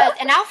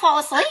 And I'll fall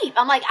asleep.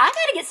 I'm like, I got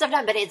to get stuff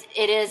done. But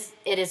it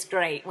is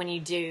great when you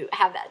do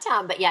have that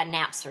time. But yeah,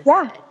 naps are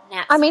good.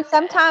 Naps I mean,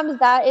 sometimes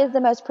that is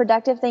the most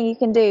productive thing you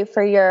can do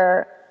for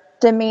your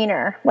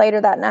demeanor later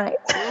that night.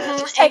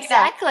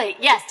 Exactly.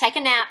 Yes, take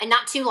a nap, and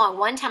not too long.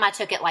 One time I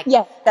took it like an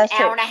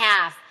hour and a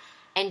half,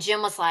 and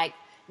Jim was like,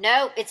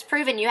 no, it's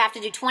proven you have to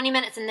do 20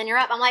 minutes and then you're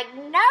up. I'm like,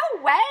 no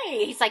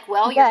way. He's like,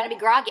 well, you're going to be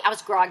groggy. I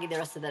was groggy the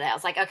rest of the day. I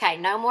was like, okay,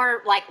 no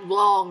more like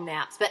long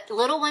naps, but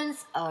little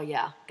ones,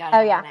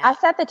 I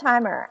set the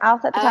timer. I'll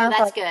set the timer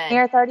for like good.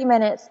 Near 30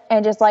 minutes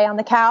and just lay on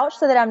the couch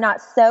so that I'm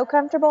not so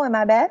comfortable in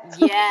my bed.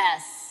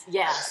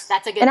 Yes,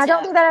 that's a good And tip. I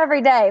don't do that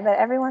every day, but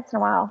every once in a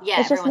while. Yeah,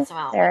 every once in a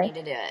while you need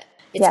to do it.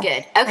 It's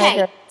good.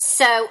 Okay,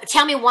 so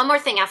tell me one more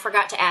thing I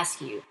forgot to ask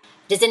you.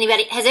 Has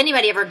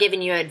anybody ever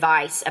given you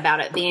advice about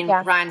it, being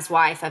Ryan's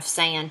wife, of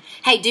saying,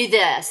 hey, do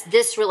this.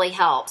 This really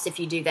helps if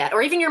you do that.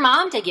 Or even your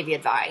mom to give you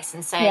advice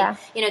and say,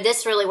 you know,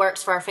 this really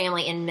works for our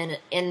family in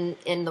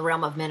the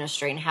realm of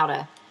ministry, and how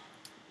to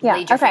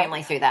lead your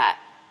family through that.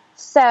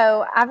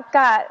 So I've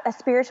got a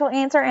spiritual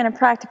answer and a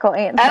practical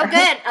answer. Oh,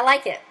 good. I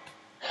like it.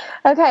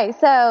 Okay,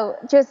 so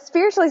just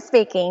spiritually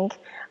speaking,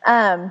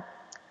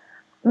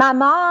 my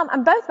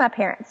mom, both my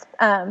parents,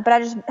 but I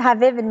just have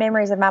vivid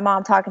memories of my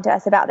mom talking to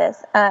us about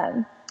this.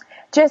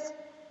 Just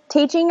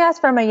teaching us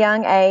from a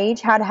young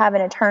age how to have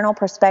an eternal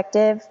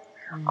perspective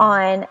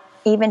on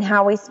even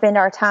how we spend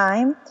our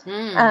time.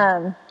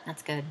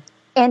 That's good.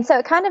 And so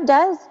it kind of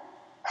does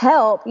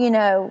help, you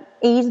know,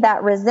 ease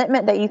that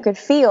resentment that you could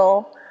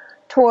feel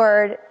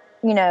toward,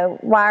 you know,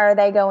 why are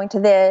they going to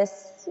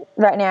this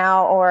right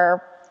now,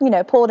 or, you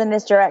know, pulled in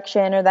this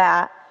direction or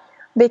that,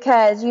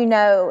 because you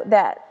know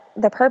that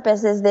the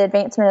purpose is the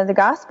advancement of the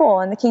gospel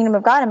and the kingdom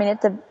of God. I mean,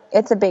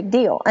 it's a big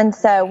deal. And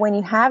so when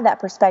you have that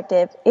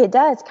perspective, it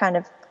does kind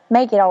of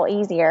make it all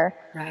easier.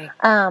 Right.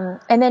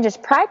 And then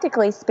just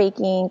practically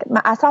speaking,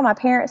 I saw my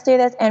parents do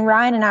this, and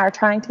Ryan and I are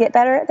trying to get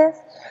better at this.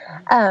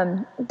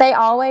 They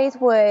always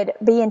would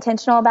be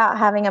intentional about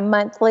having a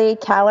monthly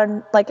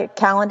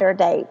calendar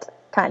date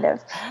kind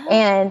of,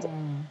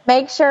 and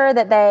make sure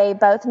that they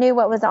both knew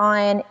what was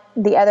on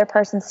the other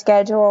person's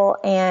schedule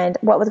and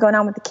what was going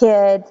on with the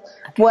kids,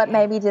 what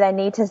maybe do they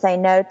need to say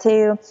no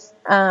to.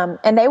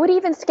 And they would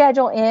even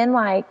schedule in,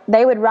 like,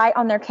 they would write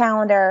on their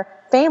calendar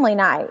family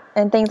night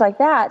and things like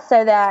that,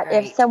 so that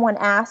if someone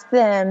asked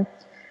them,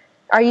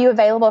 are you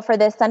available for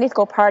this Sunday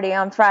school party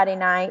on Friday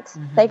night?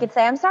 They could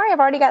say, I'm sorry, I've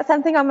already got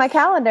something on my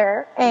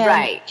calendar.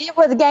 And it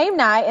was game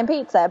night and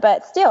pizza,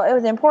 but still, it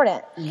was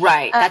important.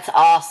 Right. That's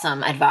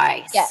awesome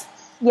advice. Yes.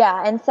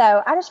 Yeah. And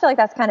so I just feel like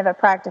that's kind of a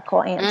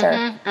practical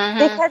answer.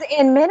 Because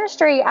in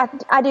ministry,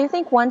 I do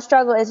think one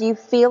struggle is you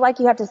feel like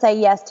you have to say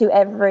yes to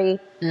every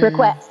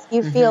request.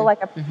 You feel like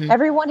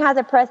everyone has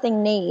a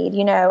pressing need,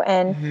 you know,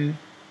 and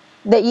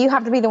that you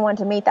have to be the one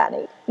to meet that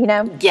need, you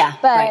know? Yeah.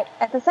 But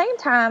at the same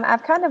time,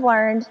 I've kind of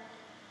learned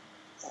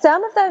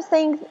some of those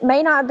things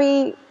may not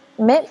be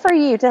meant for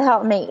you to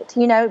help meet.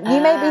 You know,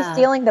 you may be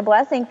stealing the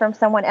blessing from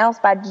someone else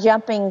by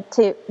jumping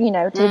to,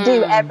 to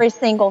do every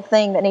single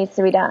thing that needs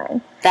to be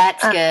done.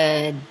 That's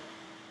good.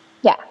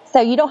 Yeah. So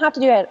you don't have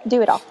to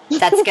do it all.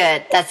 That's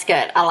good. That's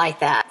good. I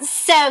like that.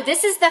 So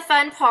this is the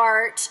fun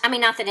part. I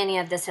mean, not that any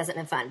of this hasn't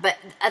been fun, but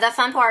the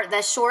fun part,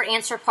 the short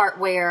answer part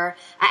where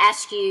I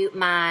ask you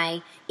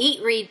my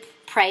eat, read,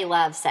 pray,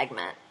 love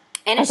segment.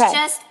 And it's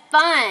just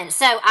fun.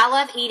 So I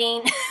love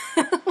eating.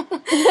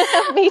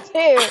 Me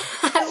too.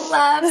 I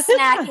love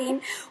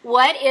snacking.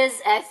 What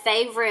is a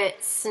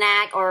favorite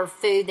snack or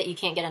food that you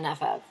can't get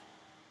enough of?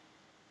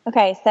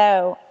 Okay,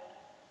 so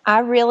I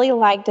really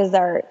like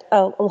dessert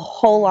a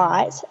whole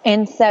lot.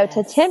 And so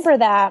to temper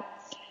that,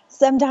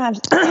 sometimes,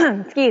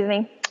 excuse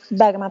me,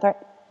 bug in my throat.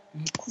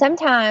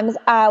 Sometimes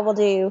I will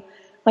do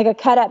like a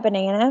cut up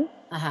banana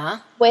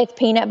with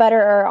peanut butter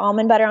or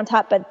almond butter on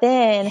top, but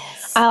then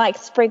I like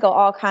sprinkle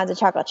all kinds of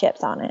chocolate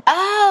chips on it.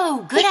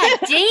 Oh, good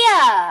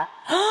idea.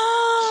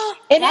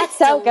 That's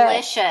so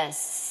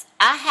delicious.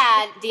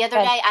 The other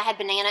day I had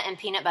banana and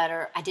peanut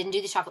butter. I didn't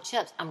do the chocolate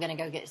chips. I'm going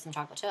to go get some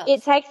chocolate chips.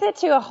 It takes it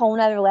to a whole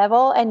nother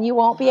level, and you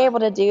won't be able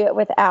to do it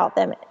without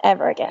them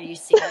ever again. Are you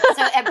serious?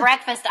 So at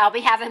breakfast, I'll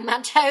be having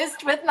my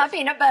toast with my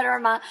peanut butter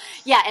and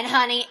and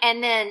honey,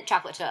 and then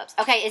chocolate chips.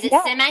 Okay, is it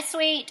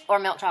semi-sweet or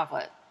milk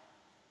chocolate?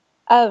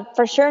 Oh,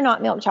 for sure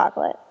not milk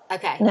chocolate.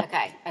 Okay, no.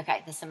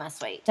 okay, the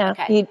semi-sweet. No,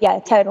 okay.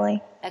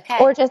 Totally. Okay.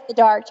 Or just the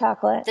dark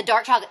chocolate. The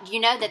dark chocolate. You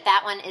know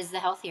that one is the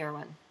healthier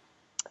one.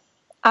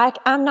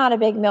 I'm not a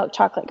big milk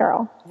chocolate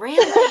girl.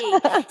 Really?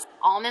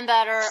 Almond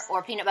butter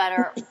or peanut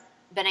butter,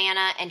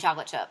 banana, and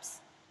chocolate chips.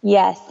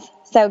 Yes.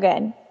 So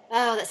good.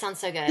 Oh, that sounds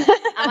so good.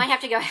 I might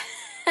have to go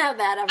have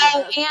that.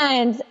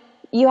 And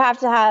you have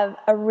to have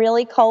a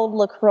really cold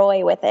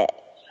LaCroix with it.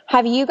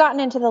 Have you gotten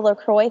into the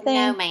LaCroix thing?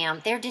 No, ma'am.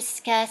 They're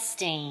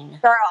disgusting.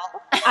 Girl,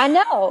 I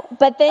know.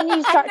 But then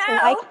you start to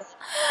like it.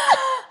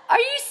 Are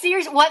you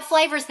serious? What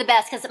flavor is the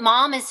best? Because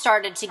Mom has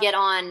started to get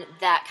on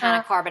that kind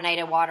of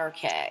carbonated water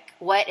kick.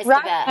 What is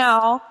the best?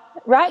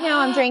 Right now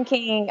I'm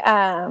drinking,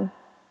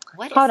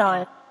 what is hold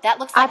on. That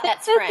looks like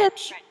that's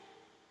French.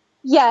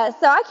 Yeah,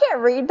 so I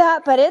can't read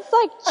that, but it's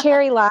like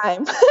cherry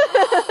lime.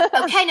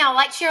 Okay, now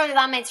like cherry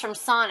limeade's from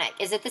Sonic.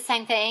 Is it the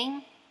same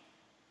thing?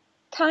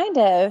 Kind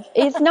of.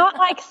 It's not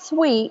like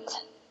sweet,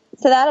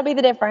 so that'll be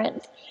the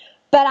difference.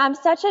 But I'm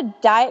such a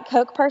Diet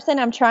Coke person,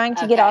 I'm trying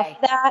to get off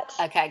that.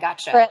 Okay,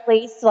 gotcha. Or at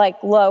least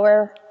like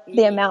lower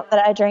the amount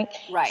that I drink.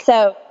 Right.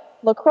 So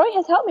LaCroix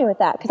has helped me with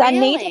that because I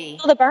need to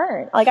feel the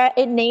burn. Like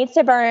it needs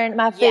to burn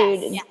my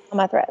food on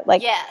my throat.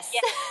 Like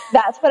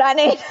that's what I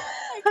need.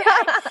 Okay.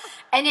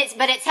 And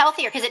it's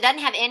healthier because it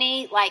doesn't have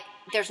any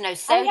there's no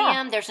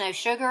sodium, there's no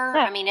sugar.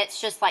 I mean,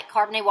 it's just like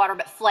carbonated water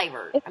but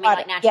flavored.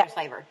 Like naturally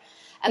flavored.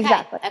 Okay.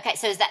 Exactly. Okay.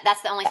 So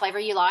that's the only flavor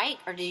you like,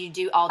 or do you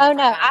do all different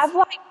kinds? I've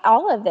liked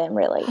all of them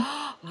really.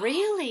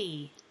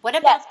 Really? What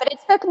about? Yes, but it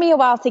took me a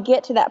while to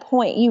get to that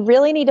point. You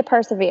really need to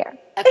persevere.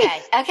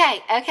 Okay.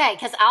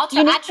 Because I'll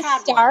try. I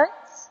tried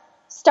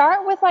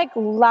Start with like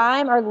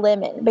lime or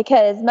lemon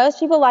because most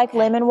people like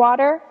lemon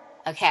water.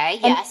 Okay.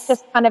 And yes. It's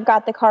just kind of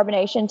got the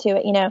carbonation to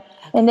it, Okay.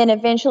 And then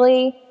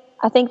eventually,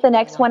 I think the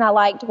next one I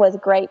liked was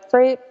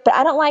grapefruit, but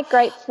I don't like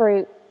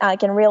grapefruit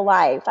like in real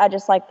life. I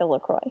just like the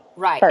LaCroix.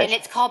 Right. First. And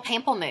it's called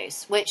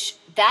pamplemousse, which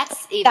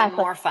that's even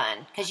more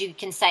fun because you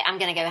can say, I'm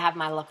going to go have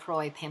my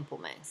LaCroix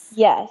pamplemousse.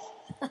 Yes.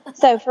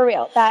 So for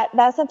real,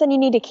 that's something you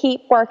need to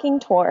keep working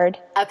toward.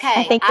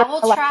 Okay. I will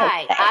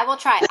try.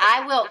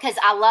 I will, because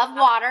I love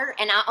water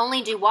and I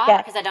only do water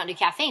because I don't do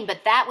caffeine,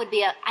 but that would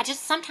be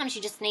sometimes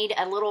you just need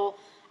a little,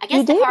 I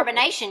guess the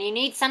carbonation, you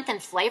need something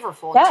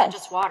flavorful instead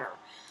just water.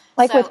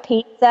 Like with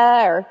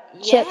pizza or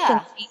chips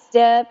and cheese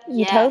dip.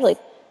 You totally.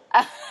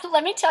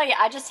 Let me tell you,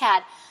 I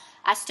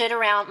stood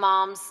around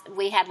Mom's,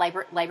 we had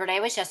Labor Day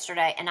was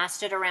yesterday, and I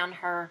stood around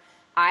her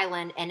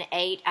island and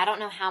ate, I don't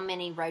know how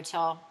many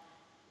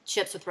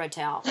chips with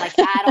Rotel.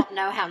 I don't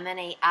know how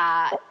many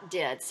I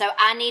did. So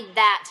I need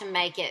that to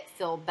make it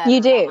feel better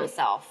about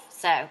myself.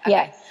 So,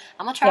 okay.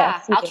 I'm going to try.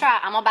 Yes, I'll try.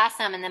 I'm going to buy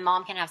some, and then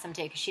Mom can have some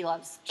too, because she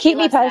loves Keep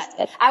me posted.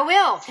 That. I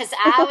will, because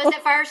I was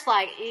at first So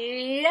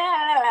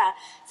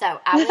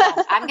I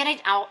will.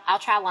 I'll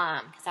try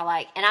lime, because I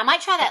like, and I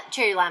might try that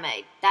cherry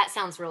limeade. That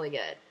sounds really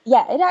good.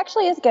 Yeah, it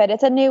actually is good.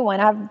 It's a new one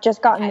I've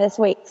just gotten this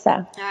week, so.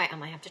 All right, I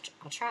might have to,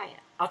 I'll try it.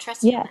 I'll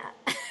trust you on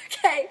that.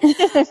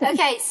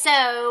 Okay,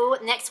 so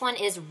next one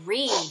is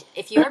read.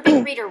 If you're a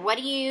big reader, what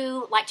do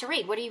you like to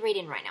read? What are you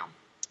reading right now?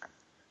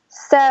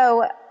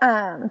 So,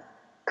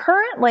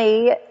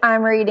 currently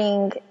I'm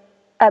reading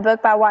a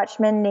book by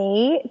Watchman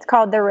Nee. It's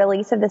called The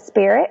Release of the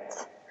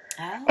Spirit.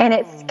 Oh. And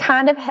it's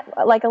kind of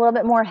like a little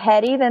bit more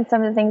heady than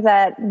some of the things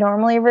that I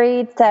normally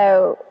read.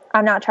 So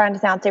I'm not trying to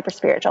sound super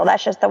spiritual.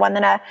 That's just the one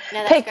that I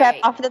picked up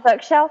off the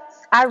bookshelf.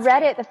 I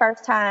read it the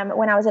first time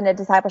when I was in a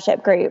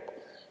discipleship group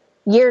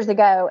years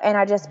ago, and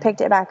I just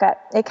picked it back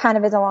up. It kind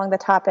of is along the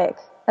topic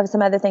of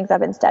some other things I've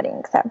been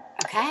studying. So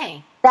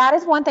that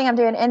is one thing I'm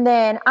doing. And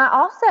then I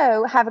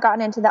also have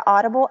gotten into the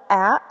Audible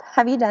app.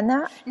 Have you done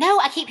that? No,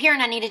 I keep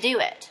hearing I need to do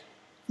it.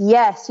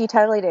 Yes, you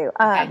totally do.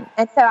 Okay.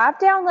 And so I've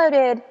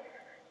downloaded,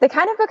 the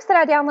kind of books that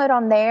I download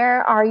on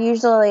there are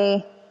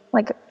usually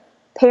like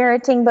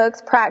parenting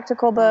books,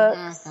 practical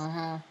books,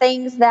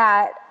 things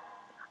that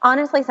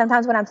honestly,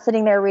 sometimes when I'm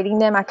sitting there reading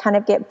them, I kind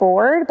of get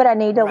bored, but I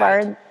need to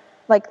learn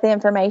like the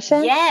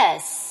information.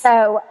 Yes.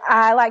 So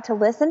I like to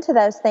listen to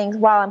those things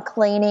while I'm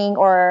cleaning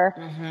or,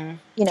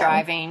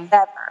 driving.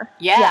 Whatever.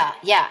 Yeah.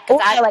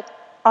 Or like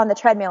on the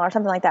treadmill or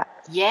something like that.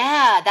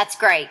 Yeah, that's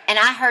great. And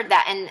I heard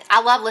that, and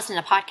I love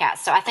listening to podcasts.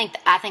 So I think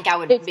I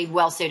would be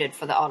well suited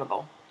for the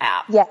Audible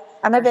app. Yeah,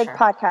 I'm a big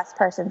podcast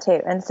person too,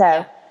 and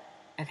so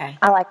okay,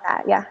 I like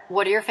that. Yeah.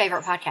 What are your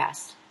favorite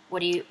podcasts?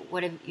 What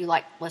have you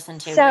like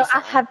listened to? So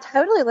recently? I have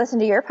totally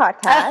listened to your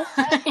podcast.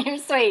 You're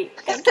sweet.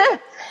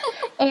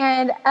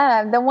 And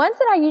the ones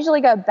that I usually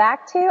go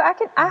back to,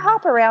 I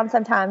hop around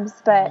sometimes,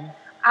 but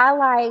I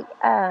like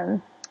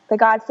the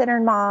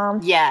God-Centered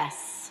Mom.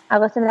 Yes. I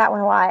listen to that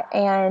one a lot.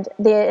 And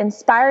the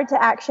Inspired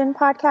to Action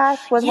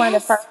podcast was one of the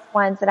first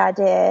ones that I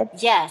did.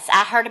 Yes,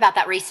 I heard about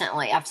that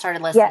recently. I've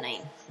started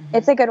listening. Yes.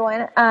 It's a good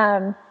one.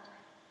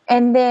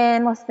 And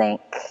then let's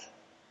think.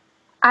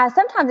 I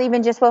sometimes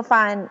even just will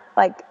find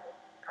like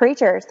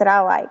preachers that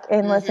I like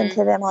and listen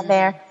to them on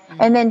there.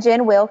 And then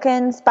Jen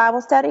Wilkins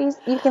Bible studies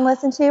you can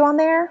listen to on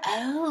there.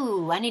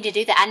 Oh, I need to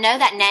do that. I know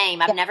that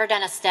name. I've never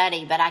done a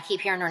study, but I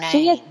keep hearing her name.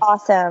 She is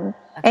awesome.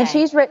 Okay. And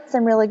she's written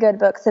some really good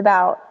books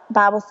about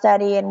Bible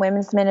study and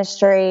women's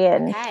ministry.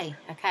 And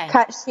okay.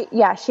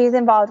 She's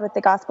involved with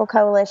the Gospel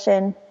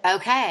Coalition.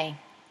 Okay.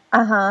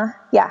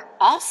 Yeah.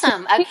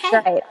 Awesome. Okay.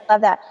 Great. I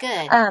love that.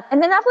 Good.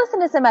 And then I've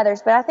listened to some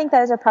others, but I think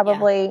those are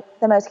probably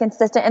the most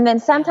consistent. And then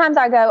sometimes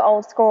I go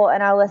old school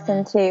and I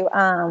listen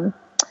to,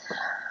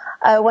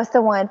 what's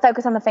the one?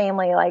 Focus on the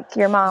Family, like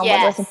your mom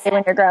would listen to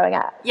when you're growing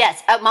up.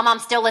 Yes. Oh, my mom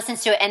still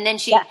listens to it. And then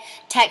she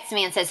texts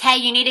me and says, hey,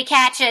 you need to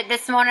catch it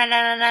this morning.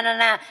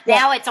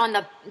 Now it's on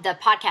the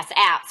podcast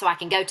app, so I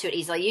can go to it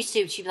easily. Used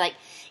to, she'd be like,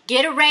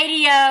 get a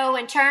radio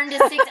and turn to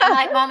 6. I'm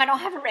like, Mom, I don't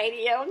have a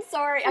radio. I'm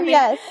sorry. I mean,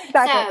 yes,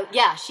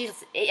 exactly. So,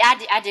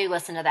 I do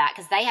listen to that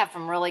because they have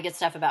some really good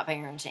stuff about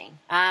parenting.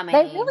 I mean,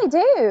 they really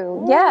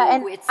do. Yeah.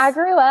 And I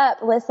grew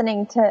up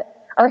listening to,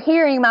 or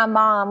hearing my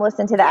mom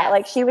listen to that.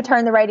 Like she would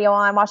turn the radio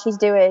on while she's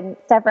doing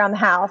stuff around the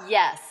house.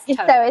 Yes.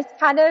 Totally. So it's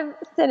kind of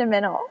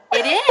sentimental.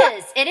 It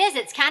is.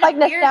 It's kind like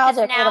of weird.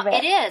 Nostalgic a little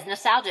bit. It is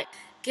nostalgic.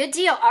 Good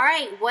deal. All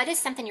right. What is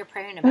something you're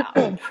praying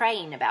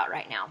about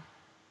right now?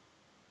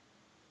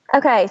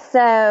 Okay,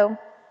 so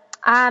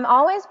I'm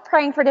always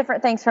praying for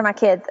different things for my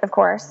kids, of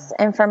course,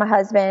 and for my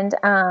husband,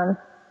 for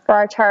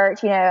our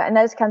church, and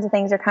those kinds of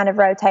things are kind of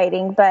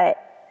rotating.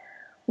 But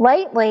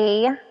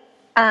lately,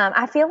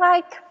 I feel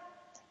like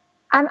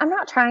I'm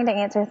not trying to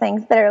answer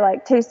things that are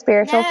like too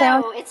spiritual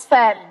sounds. It's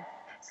fun.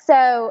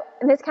 So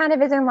this kind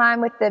of is in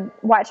line with the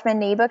Watchman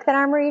Nee book that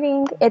I'm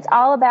reading. It's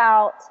all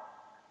about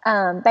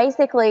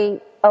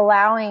basically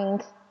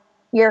allowing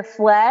your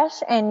flesh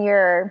and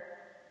your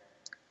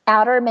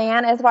outer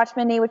man, as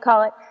Watchman Nee would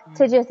call it,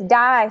 to just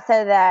die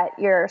so that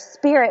your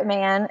spirit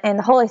man and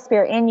the Holy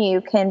Spirit in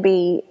you can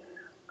be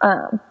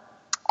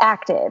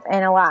active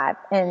and alive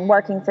and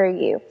working through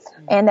you,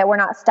 and that we're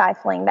not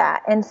stifling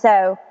that. And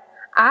so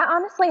I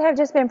honestly have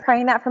just been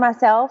praying that for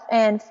myself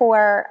and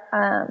for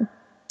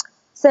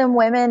some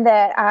women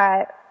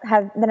that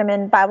I'm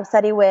in Bible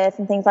study with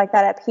and things like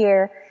that up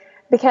here,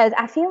 because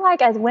I feel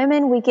like as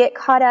women we get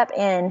caught up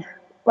in,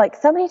 like,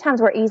 so many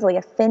times we're easily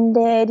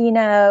offended,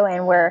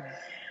 and we're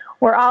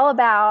all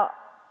about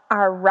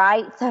our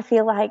rights, I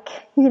feel like,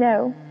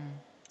 in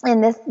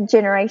this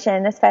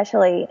generation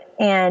especially,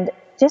 and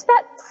just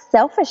that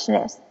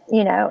selfishness,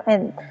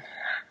 and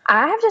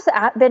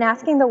I've been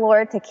asking the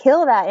Lord to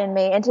kill that in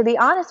me. And to be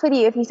honest with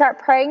you, if you start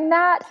praying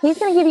that, He's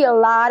going to give you a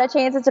lot of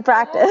chances to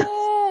practice.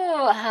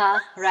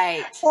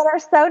 Right. That are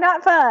so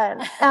not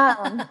fun.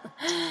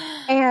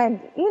 And,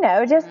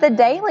 just the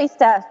daily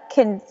stuff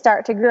can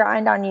start to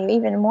grind on you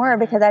even more,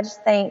 because I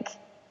just think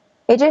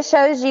it just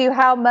shows you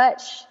how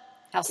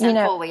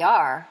sinful we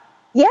are.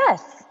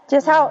 Yes.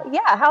 Just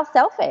how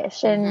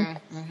selfish and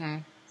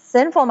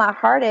sinful my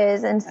heart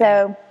is. And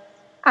so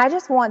I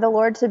just want the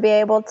Lord to be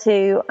able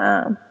to,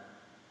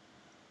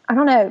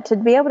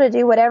 to be able to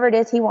do whatever it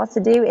is He wants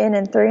to do in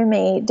and through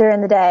me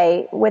during the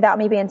day without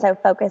me being so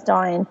focused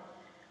on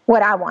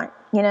what I want,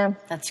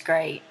 That's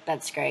great.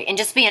 And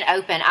just being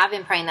open. I've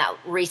been praying that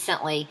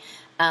recently,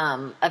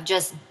 of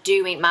just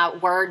doing my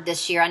word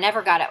this year. I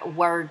never got a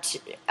word.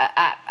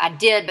 I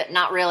did, but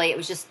not really. It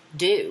was just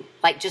do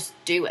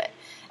it.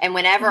 And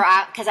whenever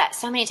because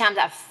so many times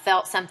I've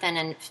felt something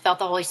and felt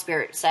the Holy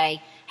Spirit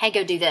say, hey,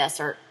 go do this,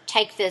 or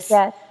take this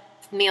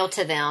meal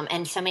to them.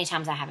 And so many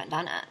times I haven't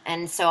done it.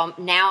 And so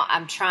now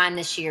I'm trying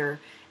this year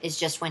is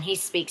just when He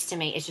speaks to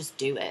me, is just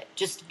do it.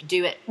 Just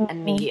do it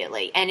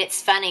immediately. And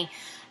it's funny,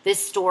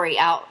 this story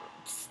I'll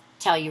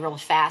tell you real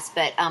fast,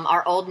 but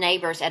our old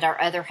neighbors at our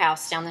other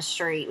house down the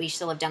street, we used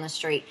to live down the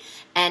street,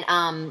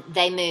 and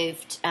they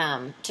moved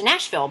to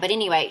Nashville. But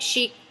anyway,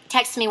 she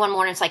texted me one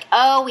morning. It's like,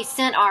 oh, we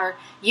sent our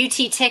UT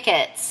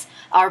tickets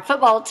our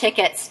football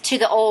tickets to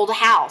the old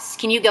house.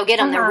 Can you go get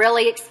them? They're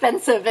really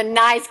expensive and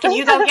nice. Can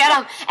you go get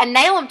them and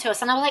mail them to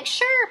us? And I was like,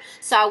 sure.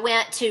 So I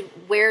went to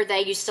where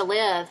they used to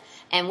live,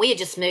 and we had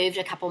just moved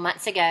a couple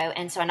months ago.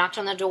 And so I knocked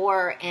on the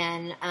door,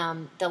 and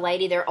the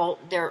lady, they're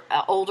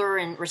older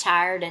and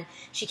retired, and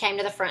she came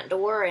to the front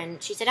door,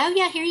 and she said, oh,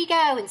 yeah, here you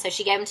go. And so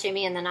she gave them to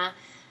me, and then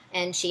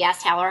and she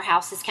asked how our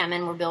house is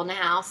coming. We're building a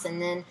house.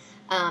 And then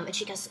and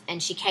she goes,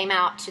 and she came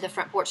out to the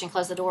front porch and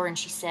closed the door, and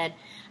she said,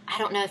 I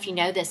don't know if you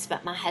know this,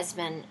 but my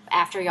husband,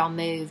 after y'all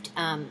moved,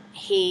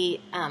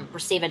 he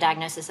received a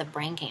diagnosis of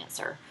brain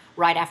cancer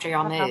right after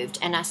y'all moved.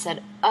 And I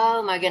said,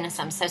 oh my goodness,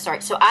 I'm so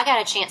sorry. So I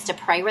got a chance to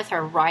pray with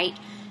her right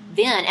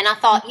then. And I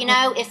thought,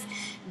 if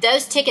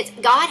those tickets,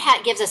 God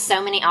gives us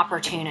so many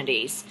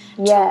opportunities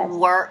to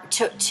work,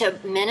 to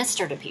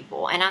minister to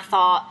people. And I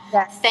thought,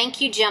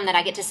 thank you, Jim, that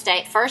I get to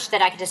stay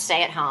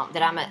at home,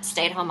 that I'm a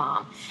stay-at-home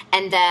mom,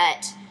 and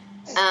that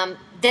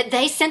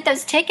they sent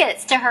those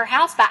tickets to her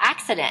house by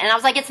accident. And I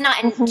was like, it's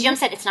not. And Jim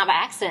said, it's not by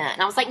accident.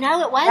 And I was like,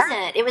 no, it wasn't.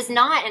 Yeah. It was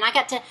not. And I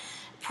got to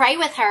pray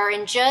with her,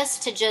 and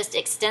just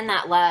extend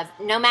that love,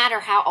 no matter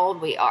how old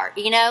we are.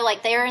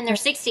 Like they're in their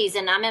 60s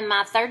and I'm in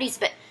my 30s,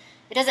 but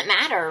it doesn't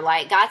matter.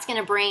 Like God's going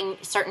to bring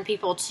certain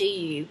people to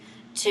you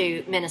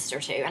to minister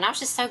to. And I was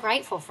just so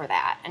grateful for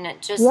that. And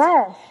it just...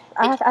 Yes.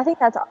 I think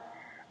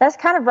that's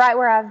kind of right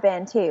where I've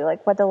been too,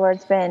 like what the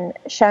Lord's been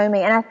showing me.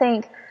 And I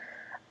think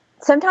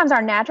sometimes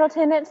our natural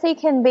tendency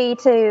can be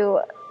to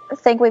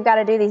think we've got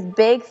to do these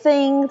big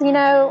things,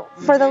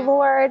 for the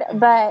Lord.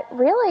 But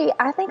really,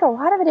 I think a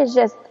lot of it is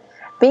just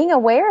being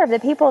aware of the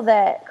people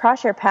that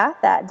cross your path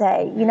that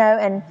day,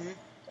 and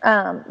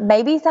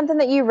maybe something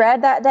that you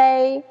read that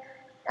day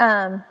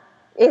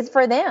is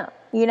for them,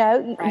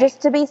 right.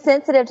 Just to be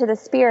sensitive to the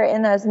Spirit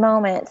in those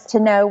moments,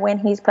 to know when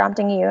He's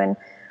prompting you, and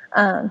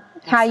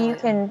how you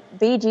can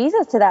be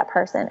Jesus to that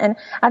person. And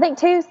I think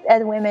too,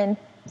 as women,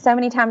 so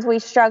many times we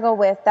struggle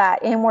with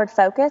that inward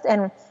focus,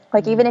 and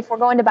like even if we're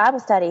going to Bible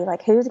study,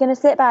 like who's going to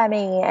sit by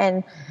me,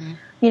 and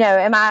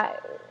am I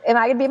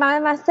going to be by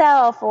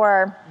myself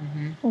or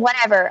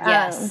whatever?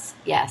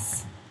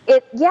 Yes.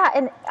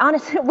 And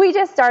honestly, we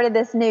just started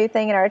this new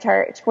thing in our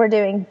church. We're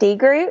doing D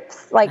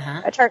groups, like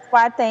a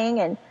church-wide thing,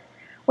 and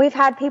we've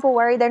had people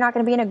worried they're not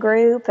going to be in a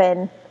group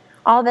and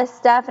all this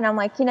stuff. And I'm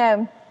like,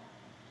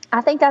 I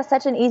think that's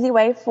such an easy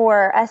way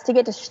for us to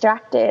get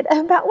distracted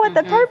about what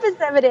the purpose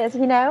of it is,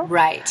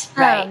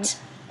 Right.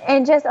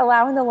 And just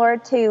allowing the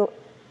Lord to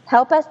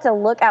help us to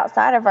look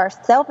outside of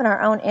ourselves and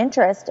our own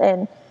interest.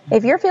 And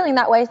if you're feeling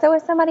that way, so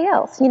is somebody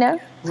else,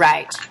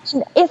 Right.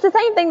 It's the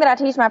same thing that I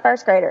teach my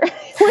first grader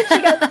when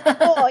she goes to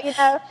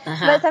school,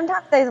 But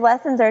sometimes those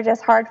lessons are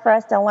just hard for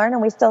us to learn,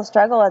 and we still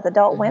struggle as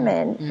adult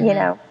women,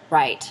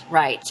 Right.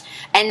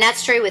 And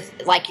that's true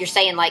with, like you're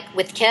saying, like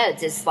with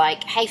kids, it's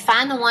like, hey,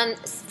 find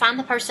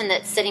the person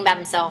that's sitting by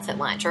themselves at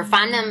lunch, or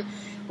find them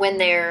when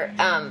they're,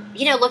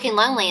 looking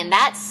lonely. And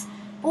that's,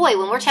 boy,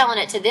 when we're telling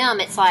it to them,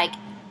 it's like,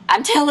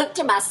 I'm telling it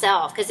to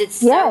myself, because it's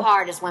so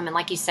hard as women,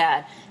 like you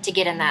said, to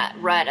get in that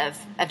rut of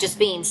just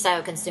being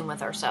so consumed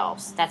with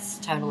ourselves. That's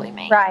totally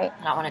me. Right.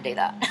 I don't want to do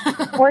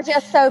that. We're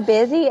just so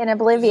busy and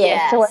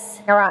oblivious to what's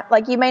going on.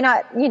 Like you may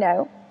not, be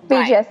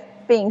just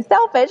being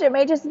selfish. It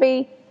may just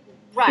be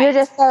you're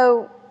just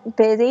so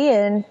busy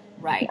and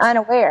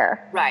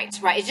unaware. Right.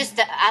 It's just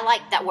I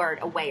like that word,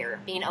 aware,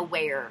 being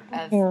aware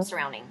of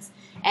surroundings.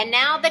 And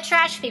now the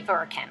trash people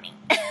are coming.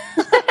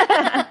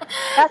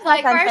 That's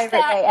my favorite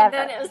day ever.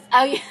 Then it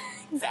was,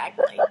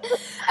 exactly.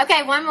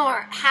 Okay, one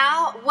more.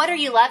 What are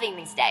you loving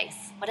these days?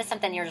 What is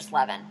something you're just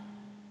loving?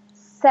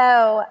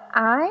 So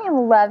I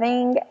am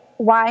loving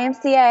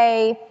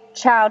YMCA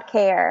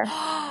childcare.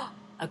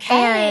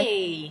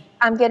 Okay. And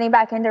I'm getting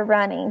back into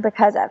running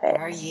because of it.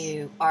 Are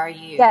you?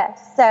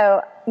 Yes.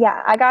 So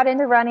I got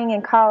into running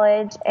in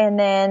college, and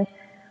then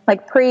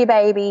like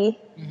pre-baby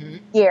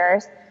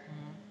years.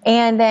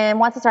 And then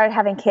once I started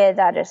having kids,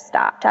 I just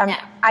stopped.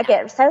 I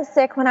get so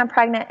sick when I'm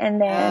pregnant,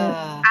 and then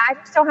I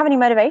just don't have any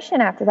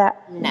motivation after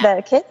that. No.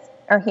 The kids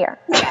are here.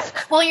 Yeah.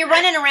 Well, you're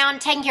running around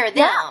taking care of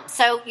them,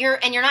 so you're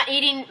not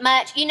eating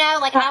much.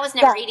 I was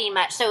never eating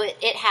much, so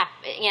it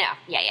happened.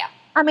 Yeah.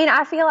 I mean,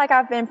 I feel like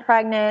I've been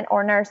pregnant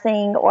or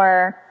nursing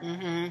or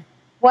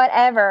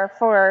whatever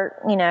for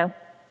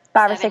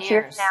 5 or 6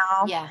 years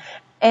now. Yeah.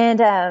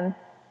 And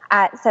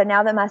so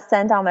now that my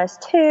son's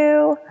almost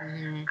 2,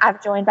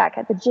 I've joined back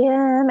at the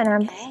gym, and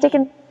I'm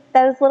sticking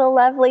those little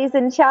lovelies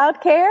in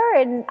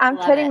childcare, and I'm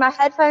putting my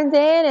headphones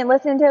in and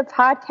listening to a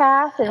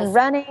podcast and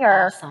running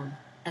or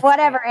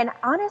whatever. Great. And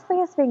honestly,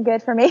 it's been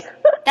good for me.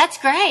 That's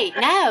great.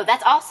 No,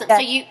 that's awesome. Yeah.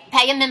 So you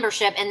pay a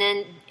membership, and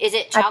then is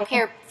it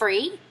childcare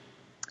free?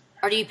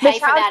 Or do you pay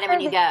for that when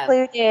you go?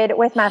 Included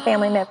with my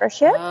family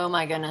membership. Oh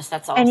my goodness,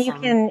 that's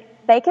awesome. And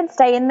they can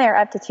stay in there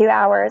up to 2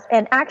 hours.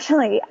 And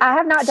actually, I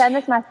have not done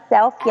this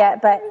myself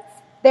yet, but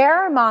there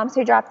are moms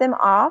who drop them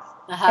off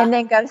and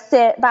then go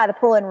sit by the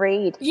pool and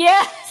read.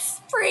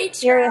 Yes, preach.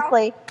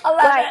 Seriously, I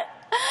love it.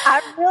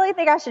 I really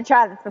think I should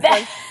try this before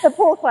the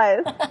pool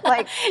closes.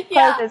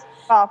 Closes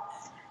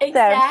off.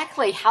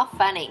 Exactly. How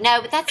funny.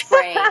 No, but that's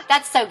great.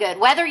 That's so good.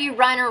 Whether you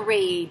run or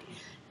read,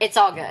 it's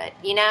all good.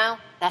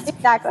 That's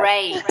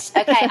great.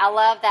 Okay, I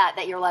love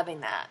that you're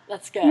loving that.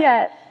 That's good.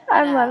 Yes,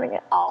 I'm loving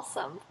it.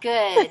 Awesome.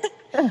 Good.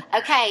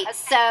 Okay,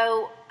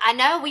 so I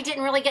know we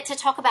didn't really get to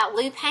talk about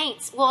Lou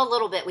Paints. Well, a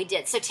little bit we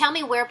did. So tell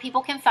me where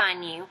people can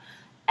find you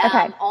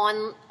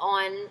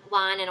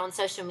online and on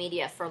social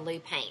media for Lou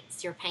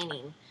Paints, your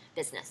painting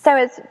business.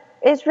 So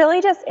it's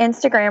really just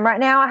Instagram right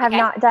now. I have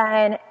not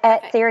done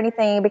Etsy or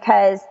anything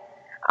because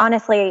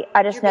honestly,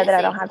 I just know that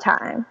I don't have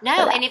time.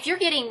 No, and if you're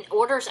getting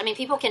orders,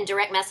 people can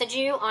direct message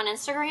you on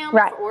Instagram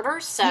for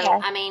orders. So,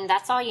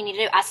 that's all you need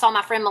to do. I saw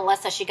my friend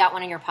Melissa, she got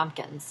one of your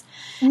pumpkins.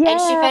 Yeah. And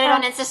she put it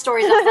on Insta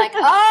Stories. I was like,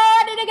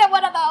 I need to get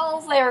one of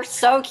those. They're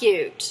so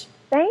cute.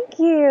 Thank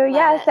you.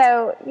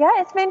 So,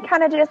 it's been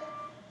kind of just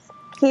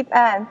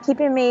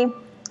keeping me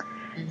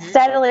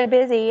steadily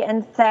busy.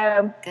 And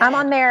so I'm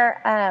on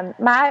there.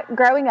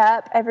 Growing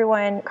up,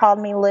 everyone called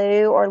me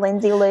Lou or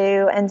Lindsay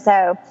Lou. And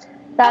so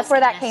that's where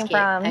that came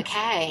from.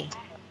 Okay.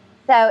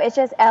 So it's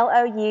just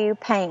LOU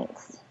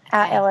Paints.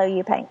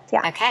 LOU Paints,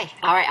 yeah. Okay.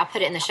 All right. I'll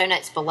put it in the show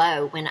notes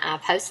below when I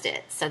post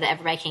it so that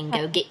everybody can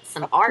go get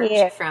some art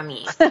from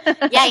you.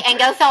 Yay. And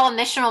go follow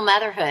Missional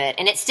Motherhood.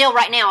 And it's still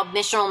right now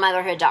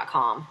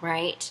missionalmotherhood.com,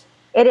 right?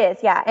 It is,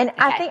 yeah. And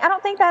I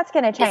don't think that's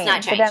going to change.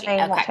 It's not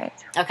changing.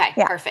 Okay,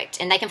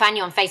 perfect. And they can find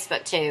you on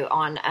Facebook too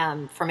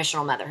for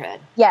Missional Motherhood.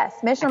 Yes,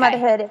 Missional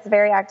Motherhood is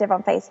very active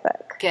on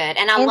Facebook. Good.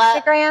 And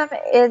Instagram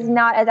is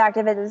not as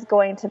active as it's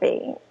going to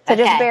be. So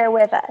just bear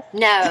with us.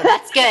 No,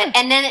 that's good.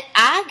 And then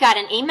I got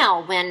an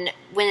email when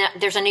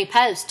there's a new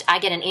post. I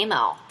get an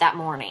email that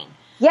morning.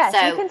 Yes,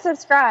 you can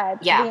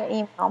subscribe via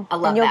email. I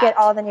love and you'll get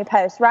all the new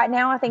posts. Right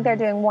now, I think they're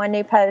doing one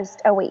new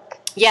post a week.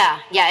 Yeah,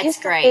 it's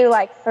great. Do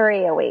like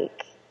 3 a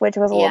week, which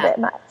was a little bit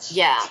much.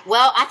 Yeah.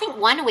 Well, I think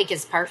 1 a week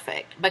is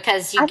perfect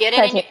because you get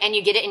it and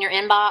you get it in your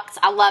inbox.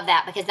 I love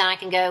that because then I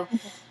can go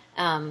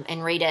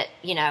and read it,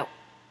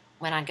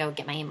 when I go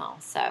get my email.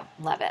 So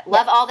love it.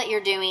 Love all that you're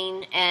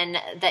doing and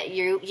that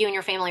you and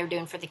your family are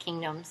doing for the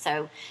kingdom.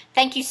 So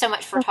thank you so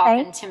much for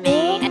talking to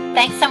me. And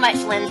thanks so much,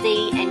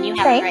 Lindsay. And you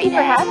have a great day. Thank you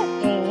for having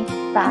me.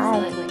 Bye.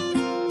 Absolutely.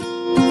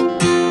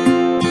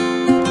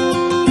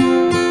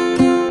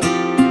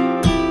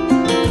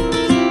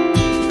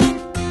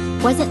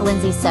 Wasn't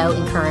Lindsay so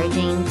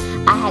encouraging?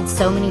 I had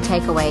so many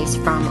takeaways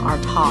from our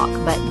talk,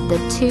 but the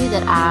 2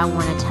 that I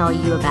want to tell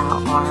you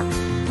about are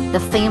the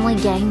family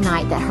game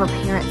night that her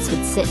parents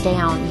would sit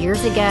down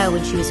years ago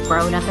when she was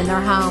growing up in their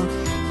home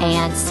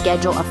and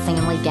schedule a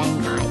family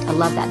game night. I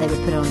love that. They would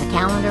put it on the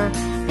calendar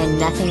and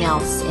nothing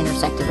else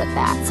intersected with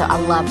that. So I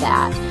love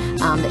that,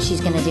 that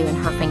she's going to do in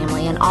her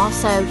family. And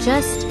also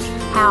just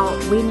how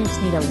we just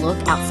need to look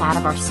outside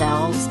of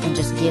ourselves and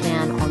just get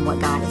in on what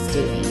God is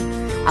doing.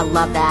 I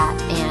love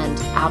that. And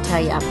I'll tell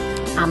you,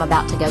 I'm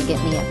about to go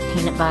get me a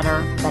peanut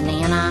butter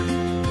banana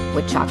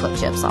with chocolate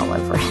chips all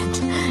over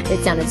it.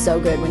 It sounded so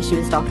good when she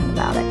was talking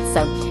about it.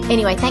 So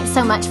anyway, thanks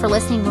so much for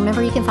listening.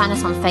 Remember, you can find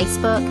us on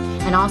Facebook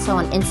and also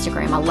on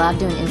Instagram. I love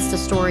doing Insta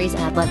stories,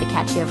 and I'd love to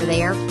catch you over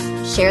there.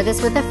 Share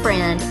this with a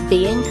friend.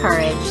 Be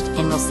encouraged,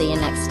 and we'll see you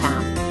next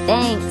time.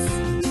 Thanks.